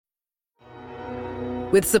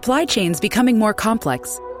With supply chains becoming more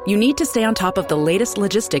complex, you need to stay on top of the latest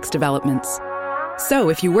logistics developments. So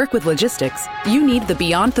if you work with logistics, you need the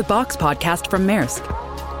Beyond the Box podcast from Maersk.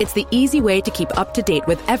 It's the easy way to keep up to date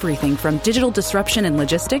with everything from digital disruption in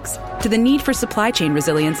logistics to the need for supply chain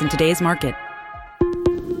resilience in today's market.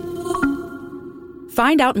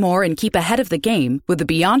 Find out more and keep ahead of the game with the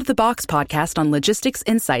Beyond the Box podcast on logistics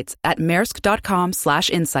insights at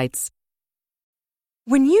maersk.com/insights.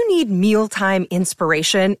 When you need mealtime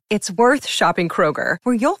inspiration, it's worth shopping Kroger,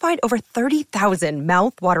 where you'll find over 30,000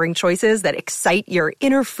 mouth-watering choices that excite your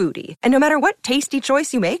inner foodie. And no matter what tasty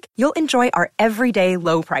choice you make, you'll enjoy our everyday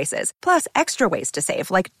low prices, plus extra ways to save,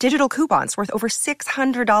 like digital coupons worth over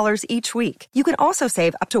 $600 each week. You can also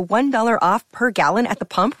save up to $1 off per gallon at the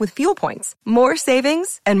pump with fuel points. More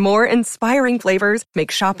savings and more inspiring flavors make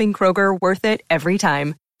shopping Kroger worth it every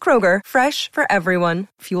time. Kroger, fresh for everyone.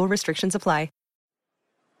 Fuel restrictions apply.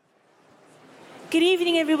 Good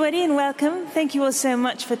evening, everybody, and welcome. Thank you all so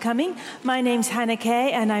much for coming. My name's Hannah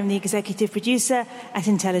Kay, and I'm the executive producer at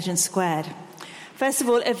Intelligence Squared. First of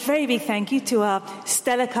all, a very big thank you to our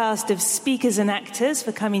stellar cast of speakers and actors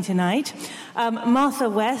for coming tonight. Martha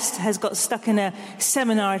West has got stuck in a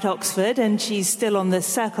seminar at Oxford, and she's still on the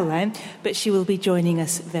Circle line, but she will be joining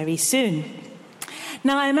us very soon.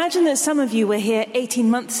 Now, I imagine that some of you were here 18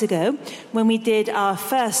 months ago when we did our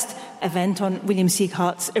first event on William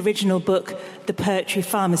Sieghart's original book, The Poetry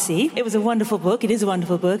Pharmacy. It was a wonderful book, it is a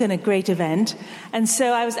wonderful book, and a great event. And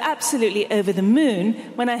so I was absolutely over the moon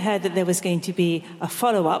when I heard that there was going to be a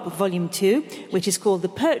follow-up, Volume 2, which is called The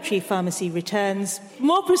Poetry Pharmacy Returns.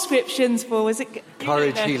 More prescriptions for, was it?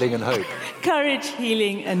 Courage, Healing and Hope. Courage,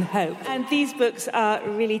 Healing and Hope. And these books are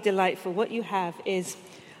really delightful. What you have is,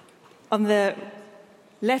 on the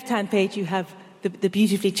left-hand page, you have the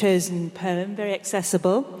beautifully chosen poem, very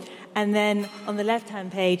accessible. And then on the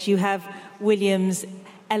left-hand page, you have William's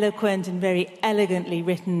eloquent and very elegantly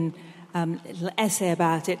written little essay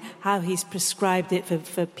about it, how he's prescribed it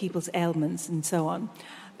for people's ailments and so on.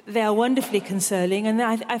 They are wonderfully consoling, and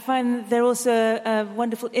I find they're also a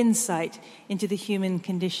wonderful insight into the human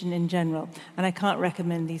condition in general. And I can't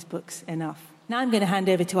recommend these books enough. Now I'm going to hand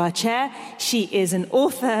over to our chair. She is an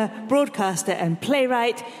author, broadcaster, and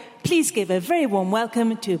playwright. Please give a very warm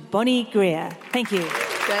welcome to Bonnie Greer. Thank you.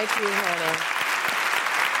 Thank you, Hannah.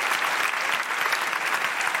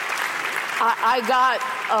 I got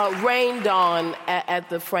rained on at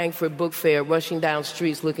the Frankfurt Book Fair, rushing down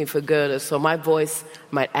streets looking for Goethe, so my voice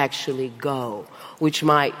might actually go, which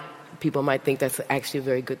people might think that's actually a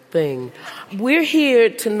very good thing. We're here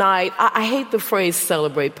tonight. I hate the phrase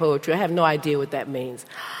celebrate poetry. I have no idea what that means.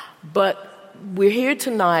 But we're here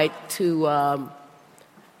tonight to,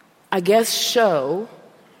 show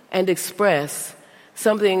and express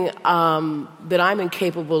something that I'm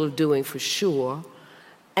incapable of doing for sure.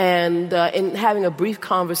 And in having a brief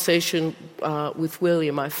conversation with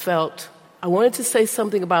William, I felt I wanted to say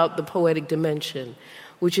something about the poetic dimension,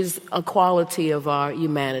 which is a quality of our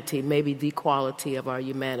humanity, maybe the quality of our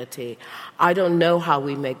humanity. I don't know how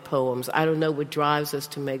we make poems. I don't know what drives us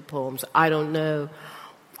to make poems. I don't know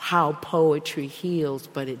how poetry heals,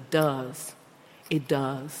 but it does. It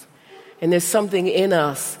does. And there's something in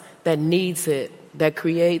us that needs it, that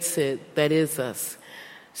creates it, that is us.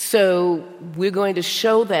 So we're going to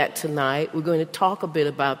show that tonight. We're going to talk a bit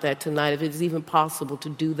about that tonight, if it's even possible to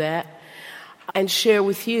do that, and share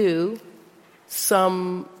with you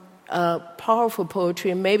some powerful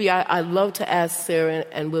poetry. And maybe I'd love to ask Sarah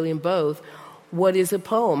and William both, what is a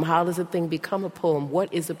poem? How does a thing become a poem?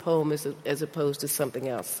 What is a poem as opposed to something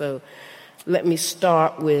else? So let me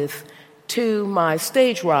start with, to my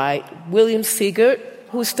stage right, William Siegert,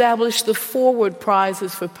 who established the Forward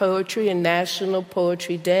Prizes for Poetry and National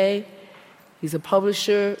Poetry Day. He's a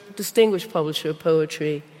publisher, distinguished publisher of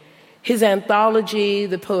poetry. His anthology,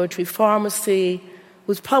 The Poetry Pharmacy,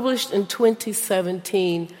 was published in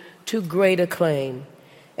 2017 to great acclaim.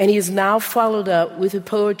 And he is now followed up with The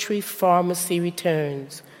Poetry Pharmacy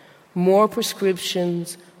Returns, more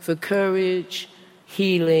prescriptions for courage,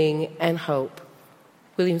 healing, and hope.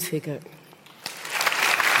 William Siegert.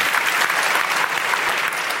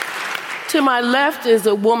 To my left is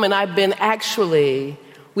a woman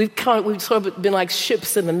we've sort of been like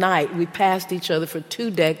ships in the night. We passed each other for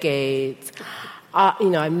 2 decades.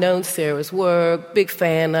 I've known Sarah's work, big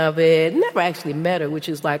fan of it. Never actually met her, which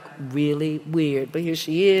is like really weird. But here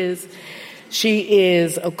she is. She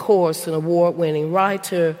is, of course, an award-winning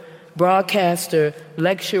writer, broadcaster,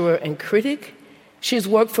 lecturer, and critic. She's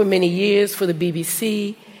worked for many years for the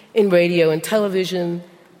BBC, in radio and television,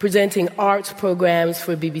 presenting arts programs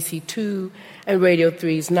for BBC Two and Radio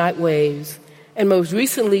 3's Night Waves. and most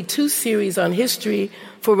recently 2 series on history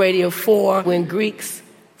for Radio 4, When Greeks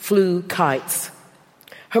Flew Kites.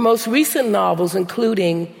 Her most recent novels,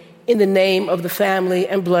 including In the Name of the Family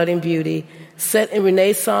and Blood and Beauty, set in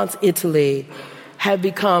Renaissance Italy, have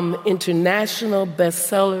become international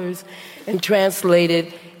bestsellers and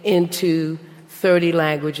translated into 30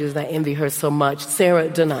 languages. I envy her so much. Sarah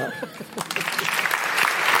Dunant.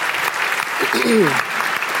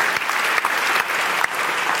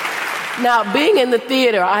 Now, being in the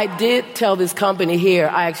theater, I did tell this company here,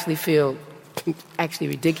 I actually feel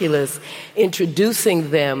ridiculous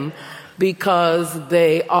introducing them because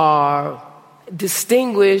they are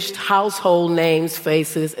distinguished household names,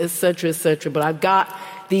 faces, etc., etc. But I've got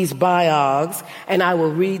these biogs, and I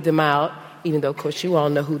will read them out, even though, of course, you all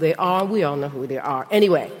know who they are. We all know who they are.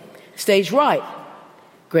 Anyway, stage right,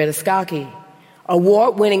 Greta Scacchi,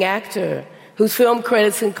 award-winning actor whose film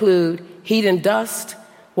credits include Heat and Dust,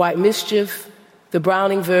 White Mischief, The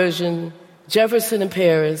Browning Version, Jefferson in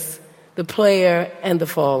Paris, The Player, and The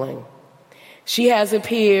Falling. She has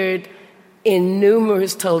appeared in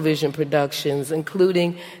numerous television productions,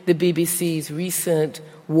 including the BBC's recent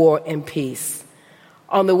War and Peace.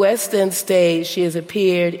 On the West End stage, she has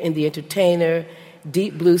appeared in The Entertainer,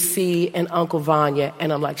 Deep Blue Sea, and Uncle Vanya,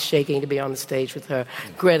 and I'm like shaking to be on the stage with her.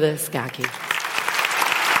 Greta Scacchi.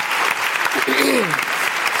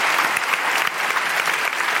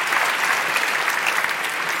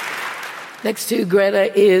 Next to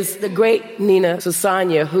Greta is the great Nina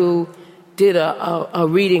Sosanya, who did a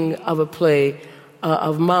reading of a play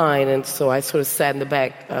of mine, and so I sort of sat in the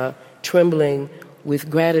back trembling with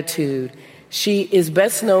gratitude. She is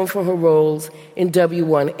best known for her roles in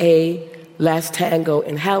W1A, Last Tango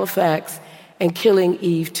in Halifax, and Killing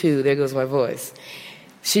Eve 2. There goes my voice.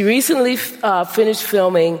 She recently finished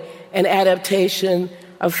filming an adaptation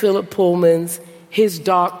of Philip Pullman's His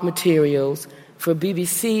Dark Materials for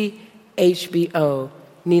BBC HBO.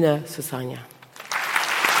 Nina Sosanya.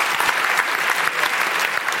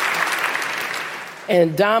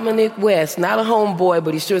 And Dominic West, not a homeboy,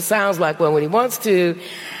 but he sure sounds like one when he wants to,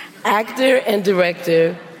 actor and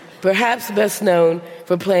director, perhaps best known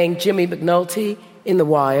for playing Jimmy McNulty in The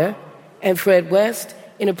Wire and Fred West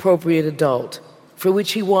in Appropriate Adult, for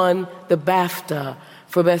which he won the BAFTA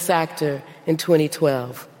for Best Actor in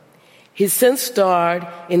 2012. He's since starred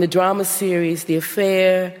in the drama series The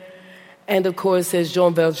Affair, and of course as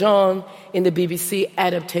Jean Valjean in the BBC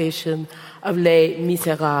adaptation of Les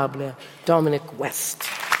Misérables. Dominic West.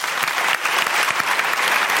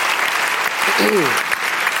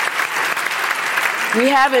 We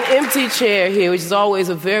have an empty chair here, which is always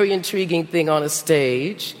a very intriguing thing on a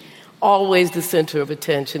stage. Always the center of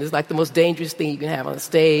attention. It's like the most dangerous thing you can have on a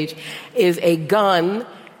stage is a gun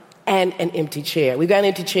and an empty chair. We've got an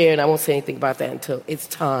empty chair, and I won't say anything about that until it's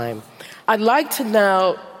time. I'd like to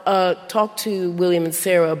now talk to William and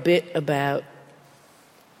Sarah a bit about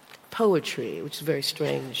poetry, which is a very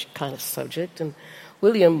strange kind of subject. And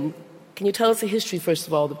William, can you tell us the history, first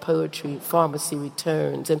of all, the Poetry Pharmacy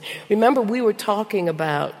Returns? And remember, we were talking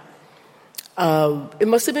about, it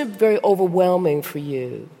must have been very overwhelming for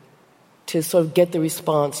you to sort of get the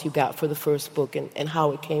response you got for the first book and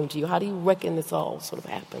how it came to you. How do you reckon this all sort of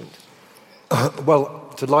happened?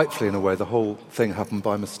 Well, delightfully in a way, the whole thing happened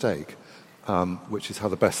by mistake, which is how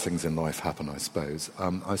the best things in life happen, I suppose.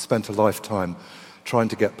 I spent a lifetime trying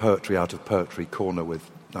to get poetry out of Poetry Corner with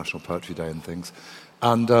National Poetry Day and things,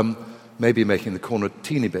 and maybe making the corner a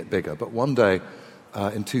teeny bit bigger. But one day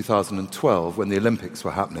in 2012, when the Olympics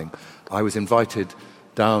were happening, I was invited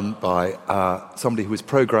down by somebody who was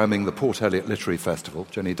programming the Port Eliot Literary Festival,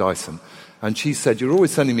 Jenny Dyson, and she said, "You're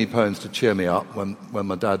always sending me poems to cheer me up when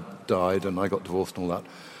my dad died and I got divorced and all that.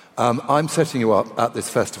 I'm setting you up at this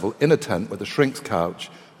festival in a tent with a shrink's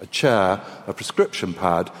couch, a chair, a prescription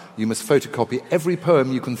pad. You must photocopy every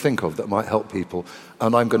poem you can think of that might help people,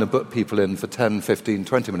 and I'm going to book people in for 10, 15,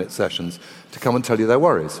 20-minute sessions to come and tell you their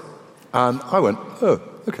worries." And I went, "Oh,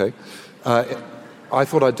 okay." I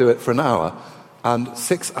thought I'd do it for an hour, and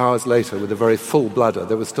 6 hours later, with a very full bladder,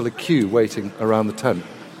 there was still a queue waiting around the tent.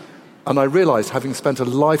 And I realized, having spent a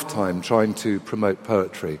lifetime trying to promote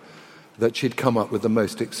poetry, that she'd come up with the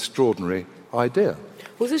most extraordinary idea.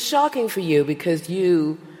 Was it shocking for you because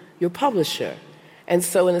you're a publisher, and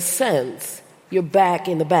so in a sense, you're back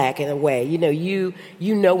in a way. You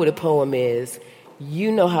know what a poem is,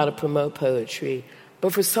 you know how to promote poetry,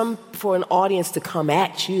 but for an audience to come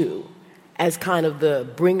at you as kind of the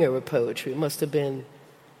bringer of poetry must have been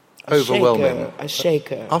overwhelming, a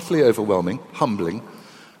shaker. Utterly overwhelming, humbling.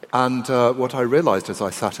 And what I realized as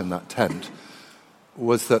I sat in that tent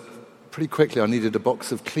was that pretty quickly I needed a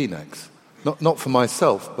box of Kleenex. Not for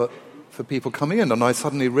myself, but for people coming in. And I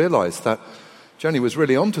suddenly realized that Jenny was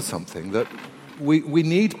really onto something, that we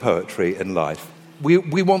need poetry in life.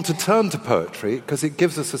 We want to turn to poetry because it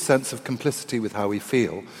gives us a sense of complicity with how we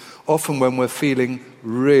feel, often when we're feeling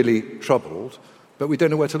really troubled, but we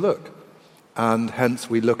don't know where to look. And hence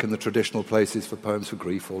we look in the traditional places for poems for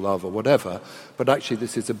grief or love or whatever, but actually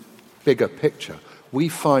this is a bigger picture. We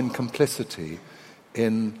find complicity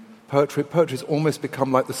in poetry. Poetry's almost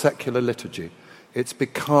become like the secular liturgy. It's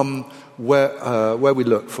become where we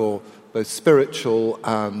look for both spiritual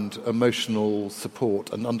and emotional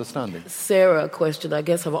support and understanding. Sarah, a question I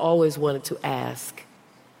guess I've always wanted to ask.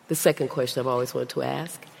 The second question I've always wanted to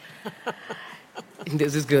ask.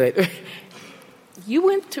 This is good. You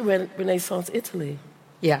went to Renaissance Italy.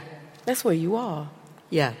 Yeah. That's where you are.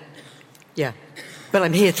 Yeah. But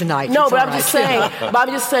I'm here tonight. No, but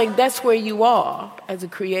I'm just saying that's where you are as a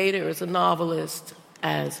creator, as a novelist,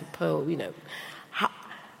 as a poet,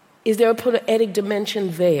 Is there a poetic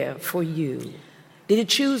dimension there for you? Did it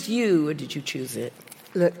choose you or did you choose it?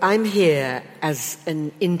 Look, I'm here as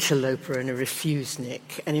an interloper and a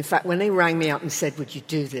refusenik. And in fact, when they rang me up and said, would you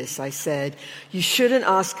do this? I said, you shouldn't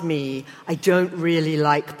ask me. I don't really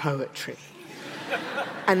like poetry.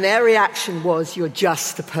 And their reaction was, you're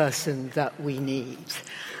just the person that we need.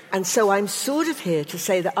 And so I'm sort of here to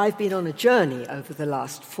say that I've been on a journey over the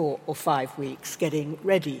last 4 or 5 weeks getting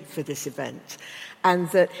ready for this event. And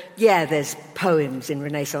that, there's poems in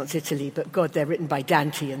Renaissance Italy, but God, they're written by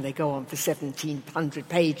Dante and they go on for 1,700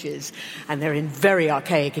 pages and they're in very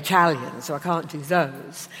archaic Italian, so I can't do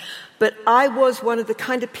those. But I was one of the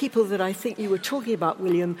kind of people that I think you were talking about,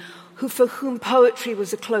 William, for whom poetry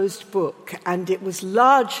was a closed book, and it was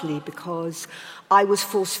largely because I was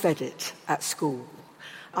force-fed it at school.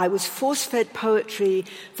 I was force-fed poetry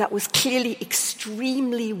that was clearly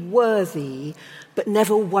extremely worthy, but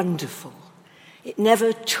never wonderful. It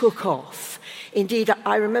never took off. Indeed,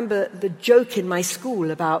 I remember the joke in my school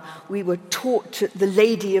about we were taught The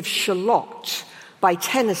Lady of Shalott by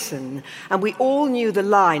Tennyson, and we all knew the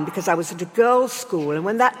line because I was at a girls' school, and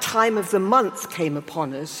when that time of the month came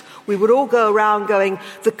upon us, we would all go around going,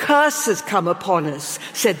 the curse has come upon us,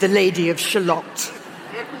 said the Lady of Shalott.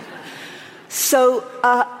 So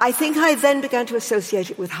I think I then began to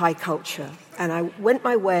associate it with high culture. And I went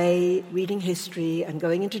my way reading history and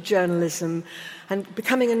going into journalism and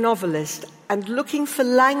becoming a novelist and looking for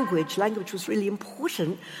language. Language was really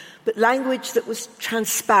important, but language that was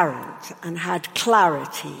transparent and had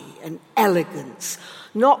clarity and elegance,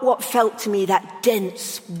 not what felt to me that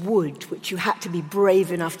dense wood which you had to be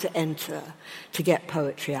brave enough to enter to get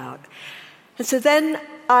poetry out. And so then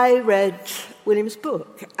I read William's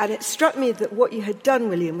book, and it struck me that what you had done,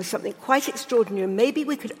 William, was something quite extraordinary, and maybe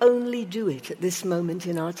we could only do it at this moment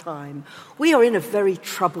in our time. We are in a very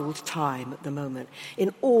troubled time at the moment,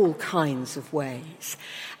 in all kinds of ways,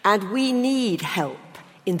 and we need help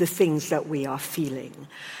in the things that we are feeling.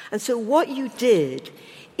 And so what you did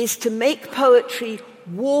is to make poetry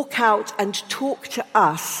walk out and talk to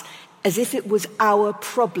us as if it was our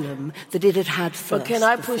problem that it had first. But can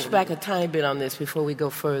I push back a tiny bit on this before we go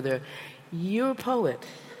further? You're a poet.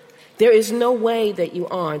 There is no way that you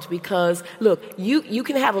aren't, because, look, you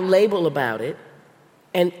can have a label about it,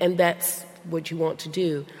 and that's what you want to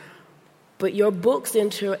do, but your books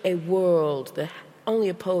enter a world that only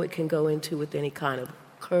a poet can go into with any kind of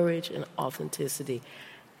courage and authenticity.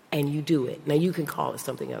 And you do it. Now, you can call it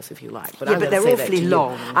something else if you like. But I'm but they're awfully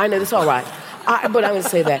long. I know, that's all right. But I'm going to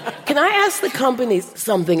say that. Can I ask the companies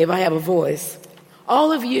something if I have a voice?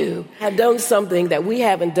 All of you have done something that we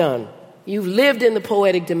haven't done. You've lived in the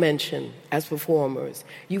poetic dimension as performers.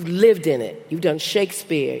 You've lived in it. You've done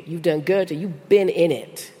Shakespeare. You've done Goethe. You've been in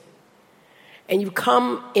it. And you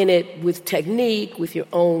come in it with technique, with your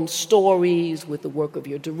own stories, with the work of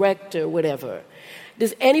your director, whatever.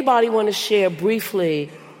 Does anybody want to share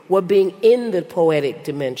briefly what being in the poetic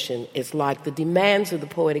dimension is like, the demands of the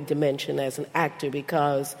poetic dimension as an actor?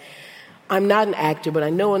 Because I'm not an actor, but I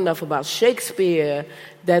know enough about Shakespeare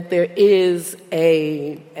that there is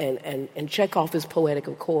and Chekhov is poetic,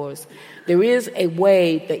 of course, there is a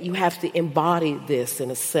way that you have to embody this,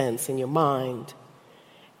 in a sense, in your mind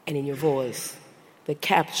and in your voice that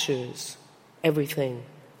captures everything,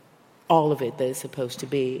 all of it that it's supposed to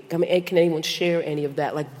be. I mean, can anyone share any of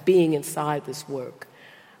that, like being inside this work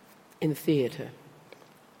in the theater?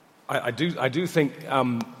 I do think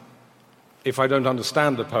if I don't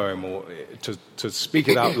understand a poem, or to speak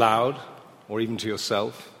it out loud, or even to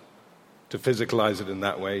yourself, to physicalize it in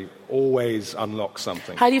that way, always unlocks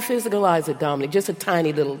something. How do you physicalize it, Dominic? Just a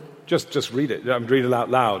tiny little... Just read it. Read it out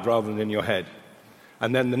loud rather than in your head.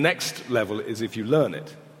 And then the next level is if you learn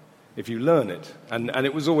it. If you learn it. And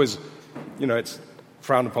it was always it's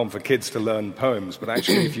frowned upon for kids to learn poems, but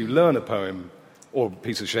actually if you learn a poem or a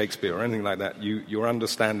piece of Shakespeare or anything like that, your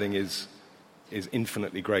understanding is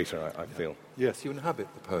infinitely greater, I feel. Yes, you inhabit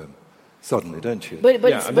the poem suddenly, don't you? But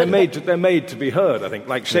they're made to be heard, I think.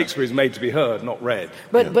 Like Shakespeare is made to be heard, not read.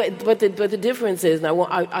 But the difference is, and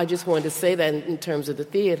I just wanted to say that in terms of the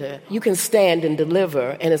theater, you can stand and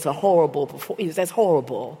deliver, and it's a horrible performance. That's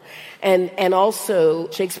horrible. And also,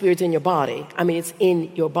 Shakespeare's in your body. I mean, it's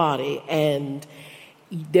in your body, and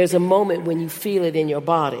there's a moment when you feel it in your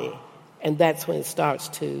body, and that's when it starts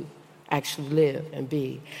to actually live and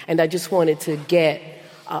be. And I just wanted to get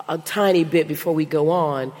a tiny bit before we go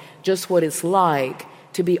on, just what it's like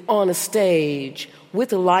to be on a stage with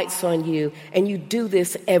the lights on you, and you do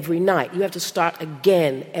this every night. You have to start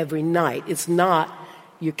again every night. It's not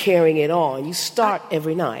you're carrying it on. You start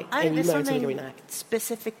every night, and you learn something every night.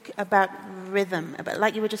 Specific about rhythm,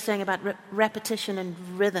 like you were just saying about repetition and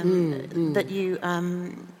rhythm that you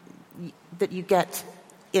get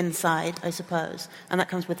inside, I suppose, and that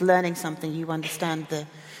comes with learning something. You understand the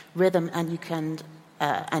rhythm, and you can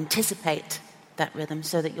anticipate that rhythm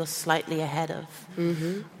so that you're slightly ahead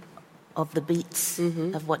of the beats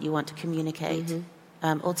of what you want to communicate.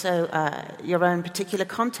 Also, your own particular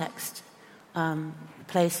context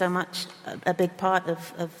plays so much a big part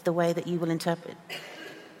of the way that you will interpret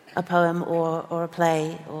a poem or a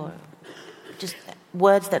play, or just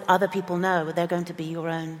words that other people know. They're going to be your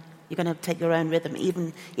own. You're going to take your own rhythm,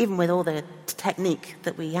 even with all the technique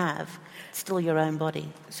that we have. Still your own body.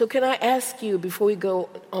 So can I ask you, before we go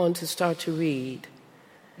on to start to read,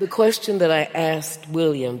 the question that I asked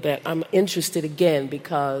William, that I'm interested again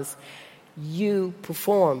because you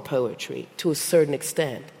perform poetry to a certain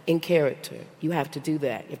extent, in character. You have to do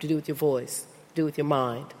that. You have to do it with your voice, do it with your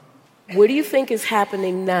mind. What do you think is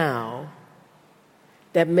happening now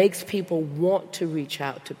that makes people want to reach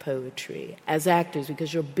out to poetry as actors,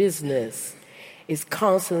 because your business is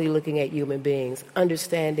constantly looking at human beings,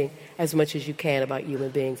 understanding as much as you can about human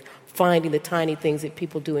beings, finding the tiny things that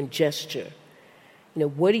people do in gesture.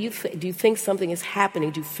 What do you do you think something is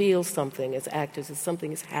happening? Do you feel something as actors that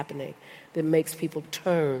something is happening that makes people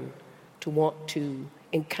turn to want to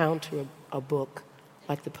encounter a book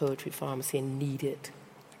like The Poetry Pharmacy and need it?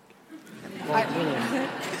 I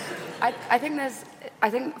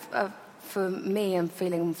think for me, I'm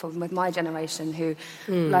feeling with my generation who,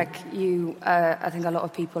 like you, I think a lot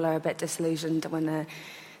of people are a bit disillusioned when they're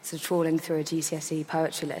sort of trawling through a GCSE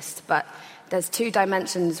poetry list. But there's two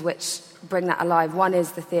dimensions which bring that alive. One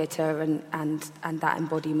is the theatre and that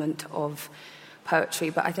embodiment of poetry.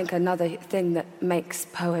 But I think another thing that makes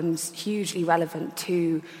poems hugely relevant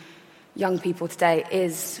to young people today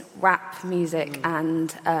is rap music and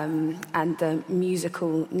the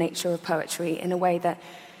musical nature of poetry in a way that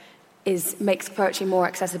makes poetry more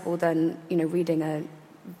accessible than reading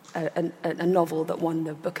a novel that won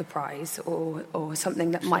the Booker Prize or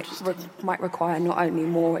something that might require not only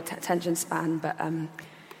more attention span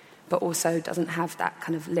but also doesn't have that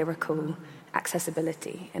kind of lyrical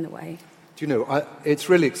accessibility in a way. Do you know, it's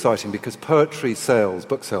really exciting because poetry sales,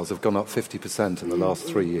 book sales, have gone up 50% in the last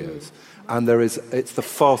 3 years. And it's the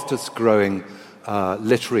fastest growing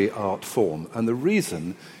literary art form. And the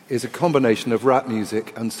reason is a combination of rap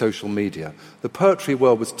music and social media. The poetry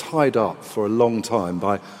world was tied up for a long time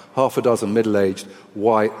by half a dozen middle-aged,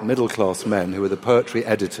 white, middle-class men who were the poetry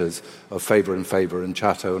editors of Faber and Faber and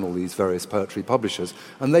Chatto and all these various poetry publishers.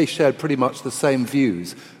 And they shared pretty much the same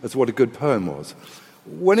views as what a good poem was.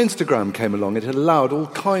 When Instagram came along, it allowed all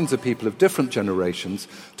kinds of people of different generations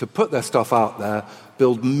to put their stuff out there,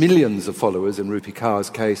 build millions of followers, in Rupi Kaur's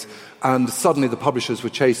case, and suddenly the publishers were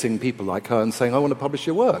chasing people like her and saying, I want to publish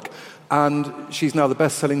your work. And she's now the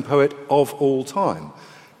best-selling poet of all time.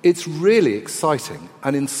 It's really exciting,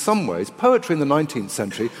 and in some ways, poetry in the 19th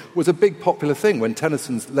century was a big popular thing. When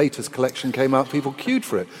Tennyson's latest collection came out, people queued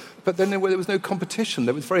for it. But then there was no competition.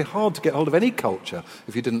 It was very hard to get hold of any culture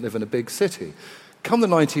if you didn't live in a big city. Come the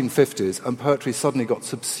 1950s, and poetry suddenly got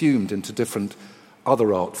subsumed into different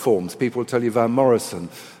other art forms. People will tell you Van Morrison,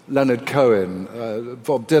 Leonard Cohen,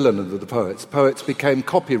 Bob Dylan and the poets. Poets became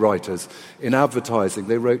copywriters in advertising.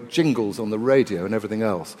 They wrote jingles on the radio and everything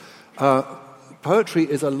else. Poetry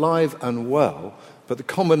is alive and well, but the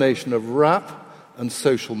combination of rap and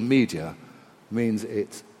social media means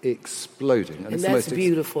it's exploding. And that's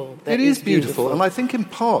beautiful. It is beautiful, and I think in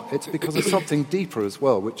part it's because of something deeper as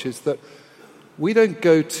well, which is that we don't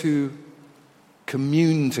go to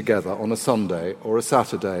commune together on a Sunday or a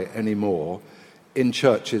Saturday anymore in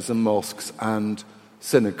churches and mosques and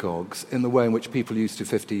synagogues in the way in which people used to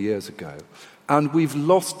 50 years ago. And we've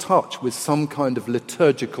lost touch with some kind of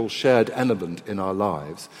liturgical shared element in our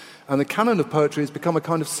lives. And the canon of poetry has become a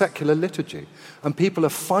kind of secular liturgy. And people are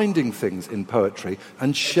finding things in poetry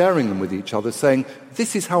and sharing them with each other, saying,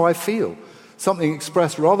 this is how I feel. Something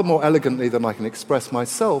expressed rather more elegantly than I can express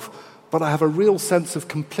myself, but I have a real sense of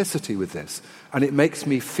complicity with this. And it makes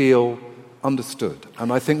me feel understood.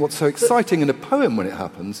 And I think what's so exciting in a poem when it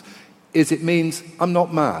happens is it means I'm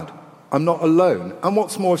not mad. I'm not alone. And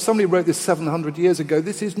what's more, if somebody wrote this 700 years ago,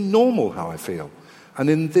 this is normal how I feel. And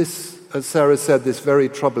in this, as Sarah said, this very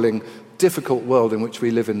troubling, difficult world in which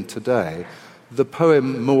we live in today, the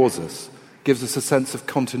poem moors us, gives us a sense of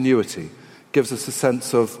continuity, gives us a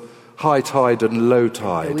sense of high tide and low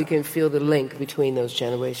tide. And we can feel the link between those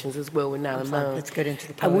generations as well. We're not alone. Let's get into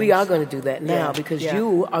the poems. And we are going to do that now because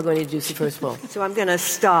you are going to introduce the first one. So I'm going to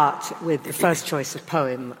start with the first choice of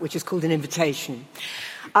poem, which is called An Invitation.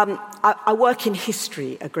 I work in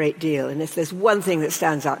history a great deal, and if there's one thing that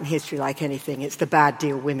stands out in history like anything, it's the bad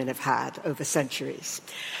deal women have had over centuries.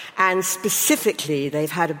 And specifically,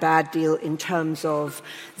 they've had a bad deal in terms of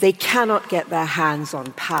they cannot get their hands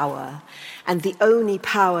on power, and the only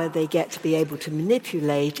power they get to be able to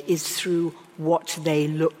manipulate is through what they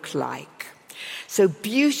look like. So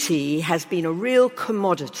beauty has been a real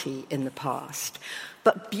commodity in the past.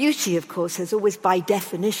 But beauty, of course, has always by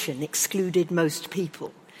definition excluded most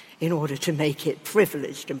people in order to make it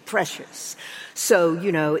privileged and precious. So,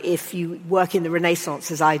 you know, if you work in the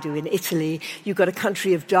Renaissance, as I do in Italy, you've got a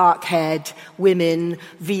country of dark-haired women,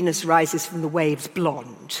 Venus rises from the waves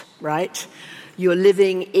blonde, right? You're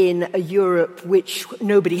living in a Europe which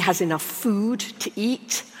nobody has enough food to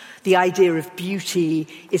eat. The idea of beauty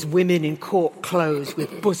is women in court clothes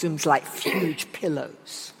with bosoms like huge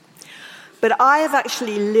pillows. But I have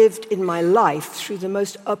actually lived in my life through the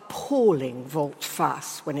most appalling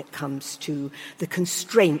volte-face when it comes to the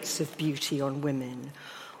constraints of beauty on women,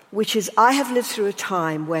 which is I have lived through a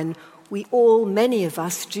time when many of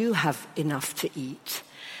us do have enough to eat,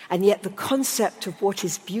 and yet the concept of what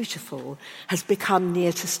is beautiful has become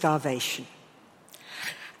near to starvation.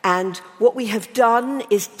 And what we have done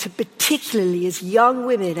is to, particularly as young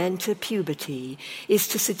women enter puberty, is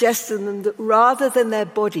to suggest to them that rather than their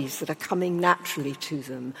bodies that are coming naturally to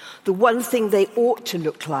them, the one thing they ought to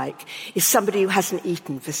look like is somebody who hasn't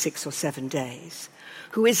eaten for 6 or 7 days,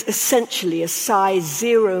 who is essentially a size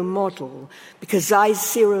 0 model, because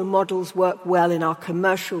size 0 models work well in our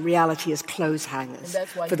commercial reality as clothes hangers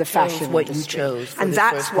for the fashion industry. And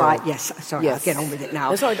that's why, I'll get on with it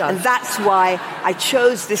now. And that's why I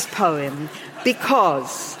chose this poem,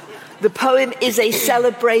 because the poem is a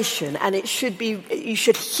celebration, and you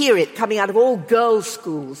should hear it coming out of all girls'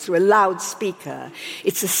 schools through a loudspeaker.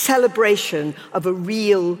 It's a celebration of a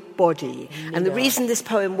real body. And the reason this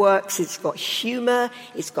poem works, it's got humor,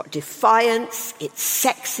 it's got defiance, it's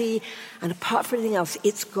sexy, and apart from anything else,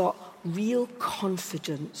 it's got real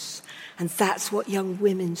confidence. And that's what young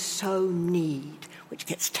women so need, which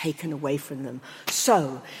gets taken away from them.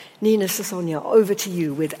 So, Nina Sosanya, over to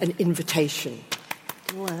you with An Invitation.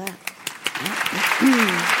 More of that.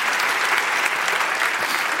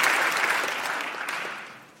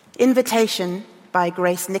 Invitation by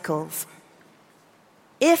Grace Nichols.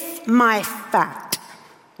 If my fat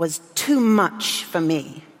was too much for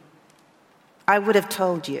me, I would have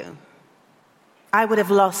told you. I would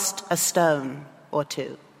have lost a stone or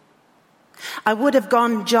two. I would have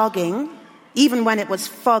gone jogging, even when it was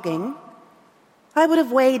fogging. I would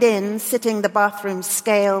have weighed in, sitting the bathroom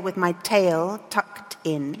scale with my tail tucked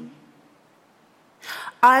in.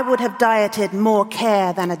 I would have dieted more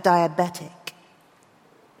care than a diabetic.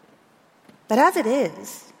 But as it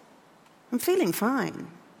is, I'm feeling fine.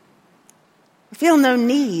 I feel no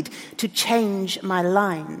need to change my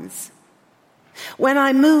lines. When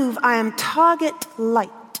I move, I am target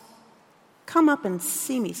light. Come up and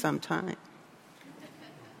see me sometime.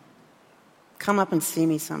 Come up and see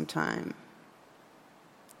me sometime.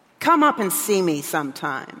 Come up and see me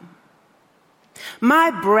sometime.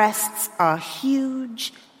 My breasts are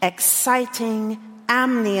huge, exciting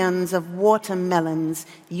amnions of watermelons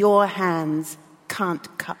your hands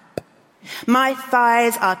can't cup. My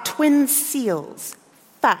thighs are twin seals,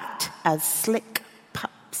 fat as slick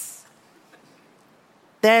pups.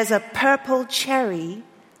 There's a purple cherry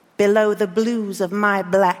below the blues of my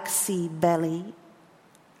Black Sea belly.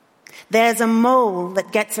 There's a mole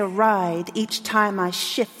that gets a ride each time I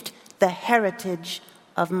shift the heritage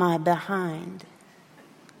of my behind.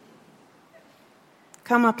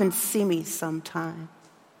 Come up and see me sometime.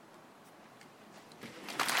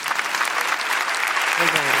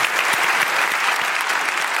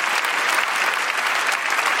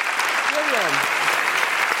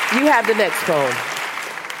 you have the next poem.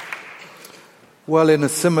 Well, in a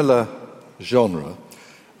similar genre,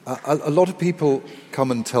 a lot of people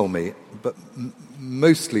come and tell me, but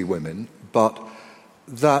mostly women, but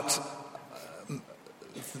that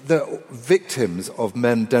they're victims of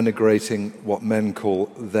men denigrating what men call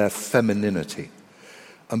their femininity,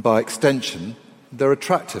 and by extension, their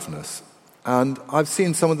attractiveness. And I've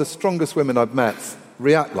seen some of the strongest women I've met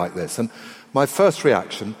react like this. And my first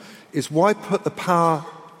reaction is, why put the power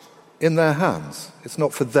in their hands? It's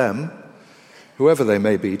not for them, whoever they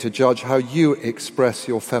may be, to judge how you express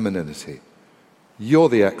your femininity. You're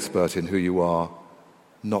the expert in who you are,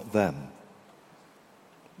 not them.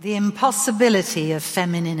 The Impossibility of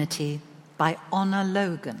Femininity by Honor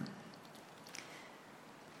Logan.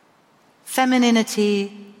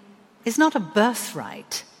 Femininity is not a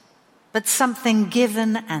birthright, but something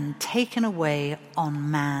given and taken away on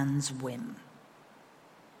man's whim.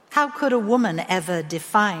 How could a woman ever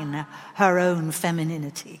define her own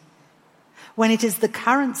femininity when it is the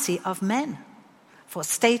currency of men for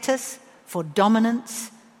status, for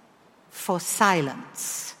dominance, for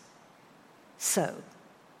silence? So,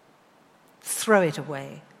 throw it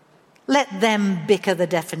away. Let them bicker the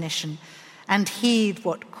definition and heed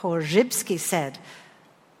what Korzybski said: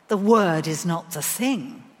 the word is not the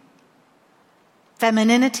thing.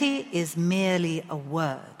 Femininity is merely a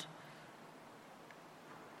word.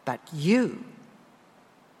 But you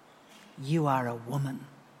are a woman.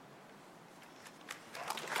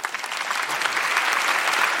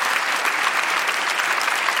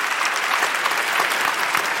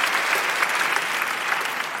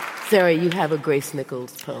 Sarah, you have a Grace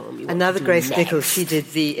Nichols poem. Another Grace Nichols. She did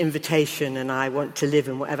The Invitation, and I want to live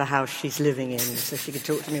in whatever house she's living in, so she can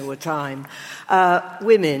talk to me all the time.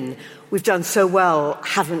 Women, we've done so well,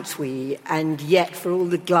 haven't we? And yet, for all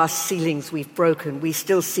the glass ceilings we've broken, we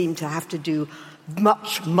still seem to have to do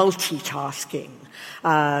much multitasking.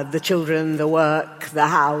 The children, the work, the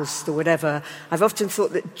house, the whatever. I've often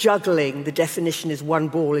thought that juggling, the definition is one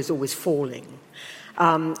ball is always falling.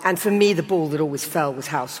 And for me, the ball that always fell was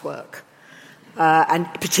housework,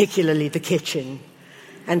 and particularly the kitchen,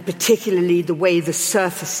 and particularly the way the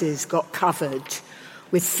surfaces got covered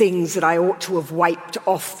with things that I ought to have wiped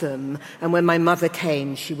off them, and when my mother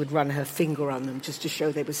came, she would run her finger on them just to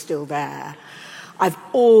show they were still there. I've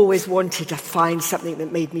always wanted to find something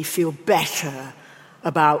that made me feel better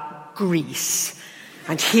about Greece,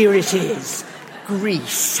 and here it is,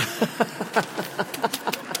 Greece.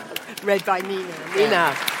 Read by Nina.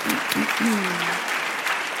 Nina.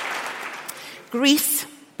 Grease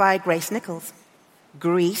by Grace Nichols.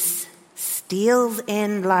 Grease steals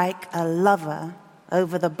in like a lover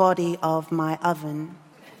over the body of my oven.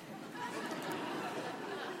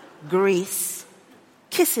 Grease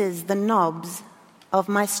kisses the knobs of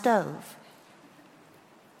my stove.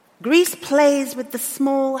 Grease plays with the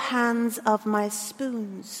small hands of my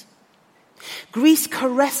spoons. Grease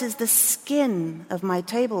caresses the skin of my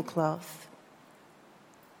tablecloth.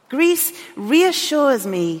 Grease reassures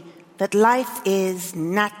me that life is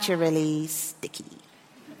naturally sticky.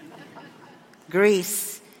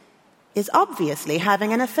 Grease is obviously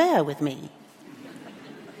having an affair with me.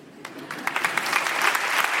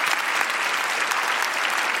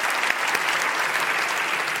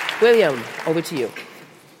 William, over to you.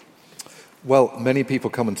 Well, many people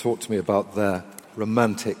come and talk to me about their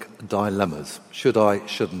romantic dilemmas. Should I,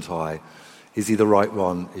 shouldn't I? Is he the right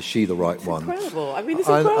one? Is she the right one? Incredible. I mean, it's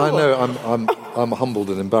incredible. I know, I'm humbled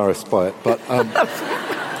and embarrassed by it, but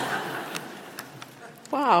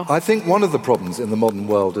wow. I think one of the problems in the modern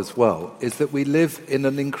world as well is that we live in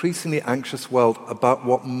an increasingly anxious world about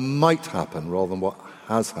what might happen rather than what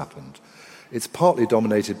has happened. It's partly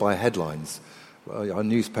dominated by headlines. Our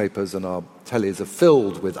newspapers and our tellies are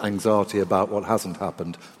filled with anxiety about what hasn't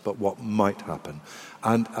happened, but what might happen.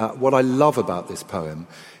 And what I love about this poem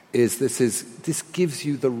is this gives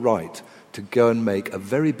you the right to go and make a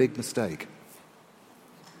very big mistake.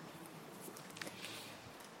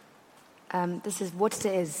 This is What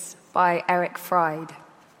It Is by Eric Fried.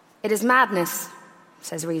 It is madness,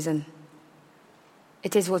 says reason.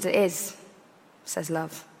 It is what it is, says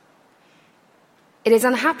love. It is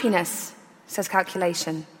unhappiness, says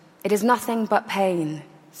calculation. It is nothing but pain,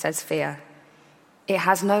 says fear. It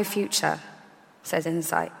has no future, says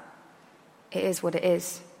insight. It is what it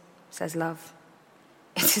is, says love.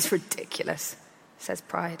 It is ridiculous, says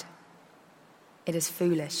pride. It is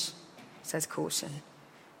foolish, says caution.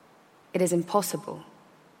 It is impossible,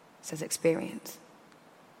 says experience.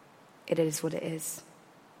 It is what it is,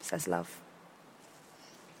 says love.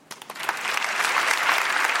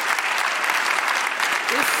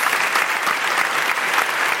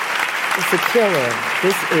 It's a killer.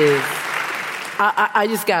 This is... I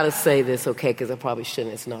just got to say this, okay, because I probably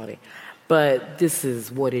shouldn't. It's naughty. But this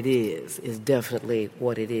is what it is definitely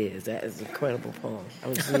what it is. That is an incredible poem.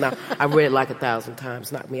 I read it like 1,000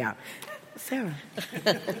 times, knocked me out. Sarah.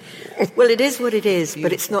 Well, it is what it is,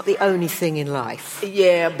 but it's not the only thing in life.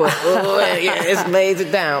 Yeah, but it's lays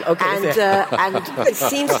it down. Okay. And it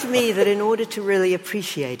seems to me that in order to really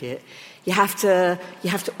appreciate it, you have to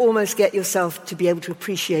almost get yourself to be able to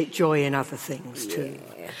appreciate joy in other things too.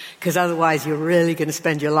 Because otherwise you're really going to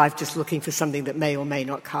spend your life just looking for something that may or may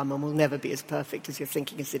not come and will never be as perfect as you're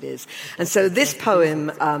thinking as it is. And so this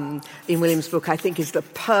poem in William's book, I think, is the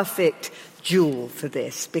perfect jewel for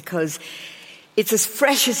this, because it's as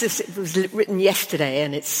fresh as if it was written yesterday,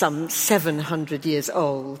 and it's some 700 years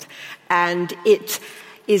old. And it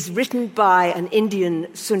is written by an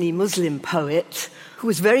Indian Sunni Muslim poet who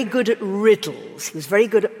was very good at riddles. He was very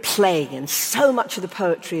good at playing, and so much of the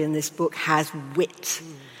poetry in this book has wit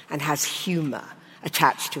and has humor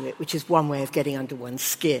attached to it, which is one way of getting under one's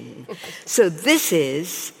skin. So this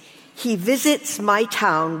is He Visits My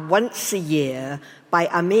Town Once a Year by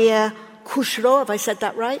Amir Khusro. Have I said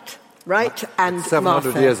that right? Right? And 700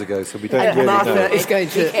 Martha. Years ago, so we don't really Martha know. is going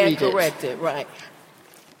to can't read it. correct it, right.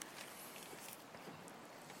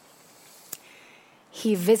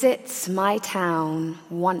 He visits my town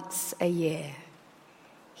once a year.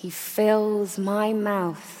 He fills my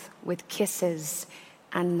mouth with kisses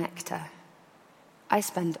and nectar. I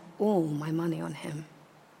spend all my money on him.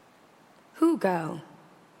 Who, girl?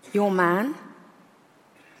 Your man?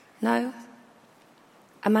 No,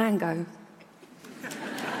 a mango.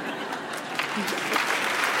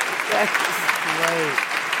 That's great.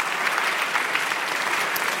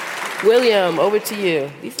 William, over to you.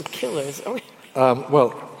 These are killers.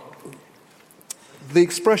 Well, the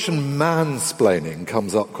expression mansplaining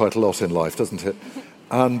comes up quite a lot in life, doesn't it?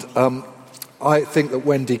 And I think that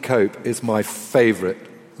Wendy Cope is my favourite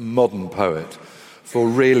modern poet for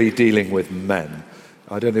really dealing with men.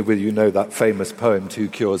 I don't know whether you know that famous poem, Two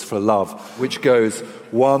Cures for Love, which goes,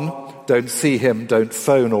 1, don't see him, don't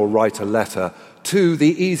phone or write a letter. 2,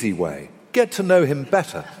 the easy way, get to know him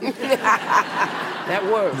better. That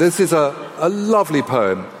works. This is a lovely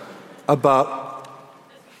poem about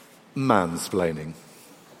mansplaining.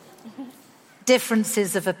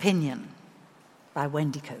 Differences of Opinion by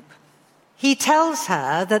Wendy Cope. He tells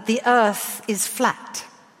her that the earth is flat.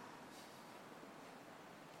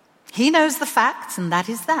 He knows the facts, and that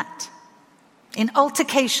is that. In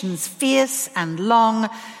altercations fierce and long,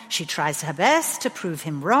 she tries her best to prove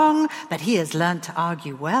him wrong, but he has learnt to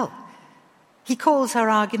argue well. He calls her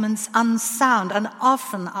arguments unsound and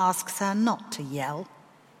often asks her not to yell.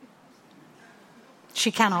 She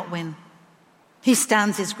cannot win. He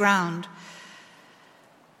stands his ground.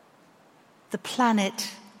 The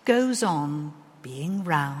planet goes on being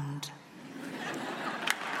round.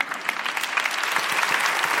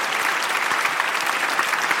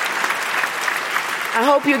 I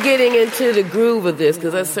hope you're getting into the groove of this,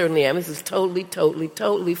 because I certainly am. This is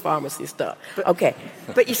totally pharmacy stuff. Okay.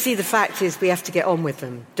 But you see, the fact is we have to get on with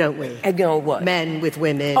them, don't we? And go what? Men with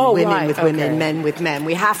women, Oh, women right, with women, okay. men with men.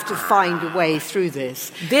 We have to find a way through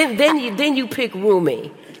this. Then you pick Rumi,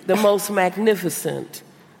 the most magnificent,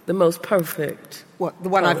 the most perfect. What, the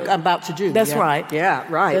one I'm about to do? That's yeah. right. Yeah,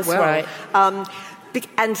 right. That's well, right.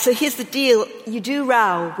 And so here's the deal. You do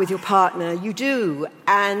row with your partner, you do.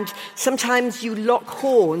 And sometimes you lock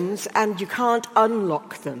horns and you can't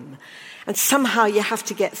unlock them. And somehow you have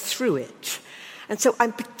to get through it. And so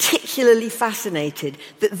I'm particularly fascinated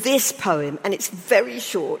that this poem, and it's very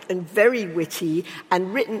short and very witty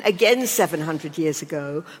and written again 700 years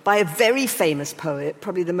ago by a very famous poet,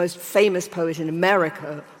 probably the most famous poet in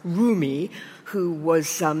America, Rumi, who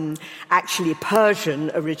was actually Persian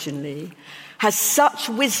originally, has such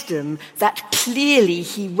wisdom that clearly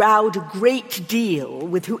he rowed a great deal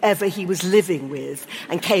with whoever he was living with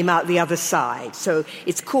and came out the other side. So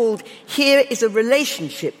it's called Here is a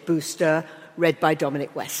Relationship Booster, read by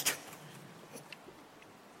Dominic West.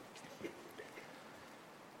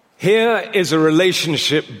 Here is a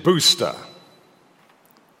relationship booster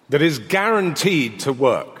that is guaranteed to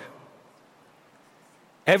work.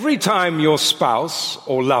 Every time your spouse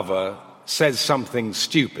or lover says something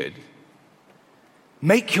stupid,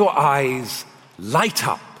 make your eyes light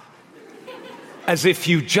up as if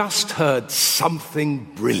you just heard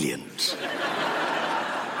something brilliant.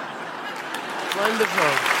 Wonderful.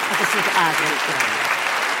 I just want to add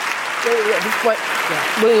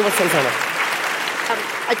William, what's something?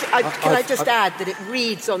 Can I just add that it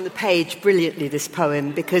reads on the page brilliantly, this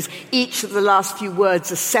poem, because each of the last few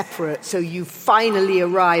words are separate, so you finally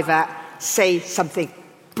arrive at, say something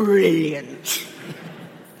brilliant.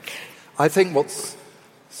 I think what's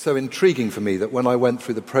so intriguing for me that when I went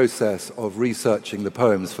through the process of researching the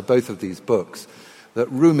poems for both of these books, that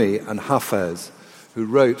Rumi and Hafez, who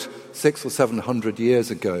wrote 600 or 700 years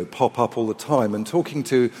ago, pop up all the time. And talking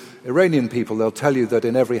to Iranian people, they'll tell you that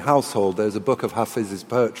in every household there's a book of Hafez's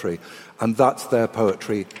poetry, and that's their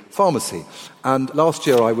poetry pharmacy. And last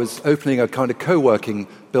year I was opening a kind of co-working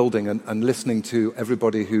building and listening to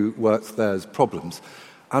everybody who works there's problems.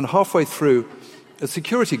 And halfway through, a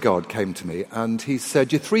security guard came to me and he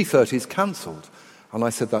said, "Your 3:30 is cancelled." And I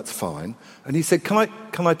said, "That's fine." And he said,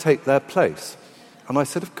 can I take their place? And I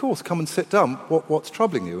said, "Of course, come and sit down. What's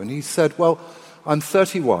troubling you?" And he said, "Well, I'm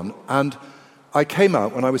 31 and I came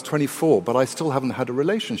out when I was 24, but I still haven't had a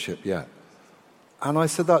relationship yet." And I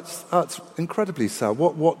said, that's incredibly sad.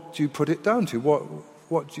 What do you put it down to?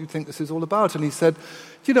 What do you think this is all about? And he said,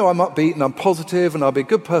 "I'm upbeat and I'm positive and I'll be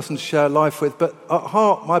a good person to share life with, but at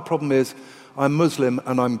heart my problem is I'm Muslim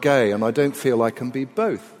and I'm gay and I don't feel I can be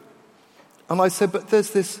both." And I said, "But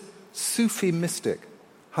there's this Sufi mystic,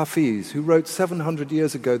 Hafiz, who wrote 700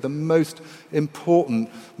 years ago the most important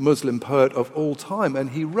Muslim poet of all time,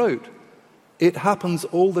 and he wrote, 'It happens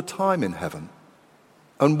all the time in heaven,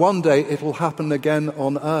 and one day it'll happen again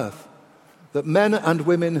on earth, that men and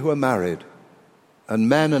women who are married, and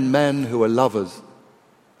men who are lovers,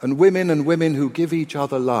 and women who give each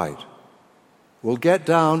other light, will get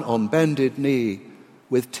down on bended knee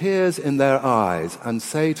with tears in their eyes and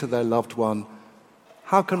say to their loved one,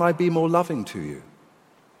 how can I be more loving to you?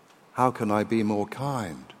 How can I be more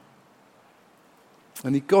kind?'"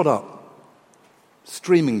 And he got up,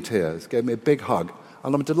 streaming tears, gave me a big hug,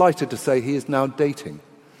 and I'm delighted to say he is now dating.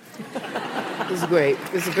 It's great.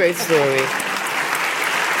 It's a great story.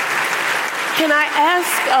 Can I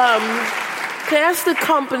ask the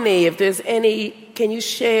company if there's any, can you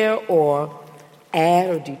share or add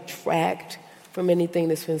or detract from anything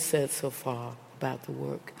that's been said so far about the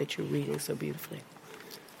work that you're reading so beautifully?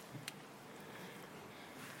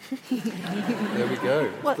 There we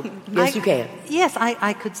go. Well, yes, you can. Yes,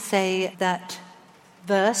 I could say that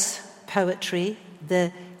verse, poetry,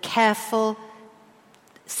 the careful,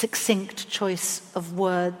 succinct choice of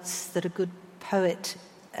words that a good poet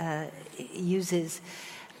uses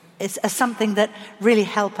is something that really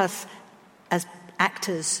help us as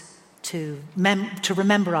actors to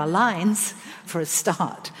remember our lines, for a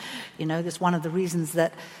start. That's one of the reasons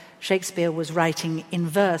that Shakespeare was writing in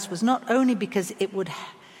verse, was not only because it would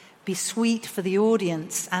be sweet for the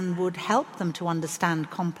audience and would help them to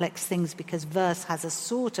understand complex things, because verse has a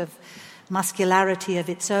sort of muscularity of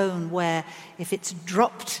its own where if it's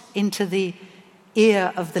dropped into the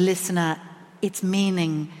ear of the listener, its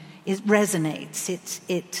meaning resonates,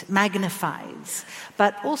 it magnifies.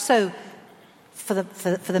 But also for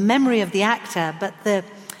the memory of the actor, but the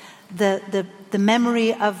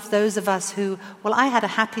memory of those of us who, I had a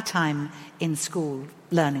happy time in school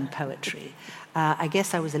learning poetry. I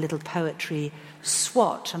guess I was a little poetry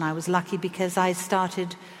swot, and I was lucky because I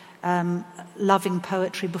started loving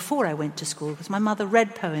poetry before I went to school, because my mother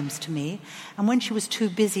read poems to me, and when she was too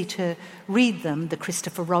busy to read them, the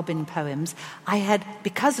Christopher Robin poems,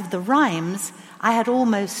 because of the rhymes, I had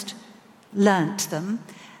almost learnt them,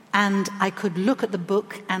 and I could look at the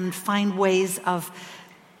book and find ways of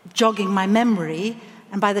jogging my memory,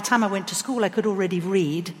 and by the time I went to school I could already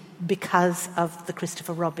read because of the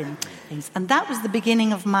Christopher Robin things. And that was the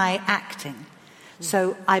beginning of my acting.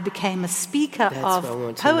 So I became a speaker of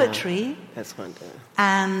poetry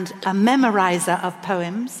and a memorizer of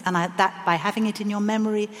poems, and by having it in your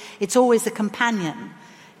memory, it's always a companion.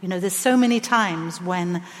 There's so many times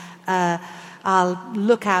when I'll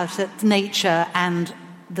look out at nature and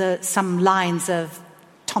some lines of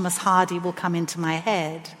Thomas Hardy will come into my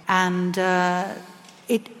head, and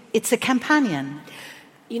it's a companion.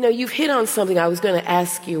 You've hit on something I was going to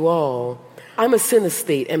ask you all. I'm a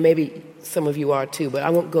synesthete, and maybe some of you are too, but I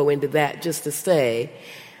won't go into that. Just to say,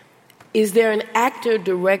 is there an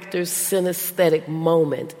actor-director synesthetic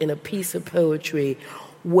moment in a piece of poetry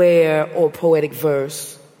or poetic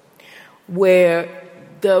verse, where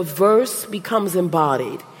the verse becomes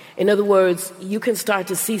embodied? In other words, you can start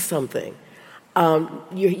to see something.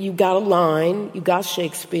 You got a line, you got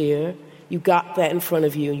Shakespeare, you got that in front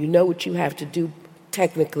of you, and you know what you have to do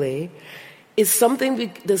technically. Does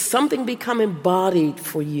something become embodied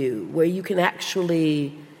for you, where you can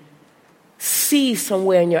actually see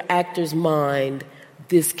somewhere in your actor's mind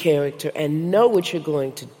this character and know what you're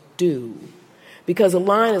going to do? Because a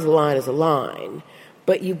line is a line is a line,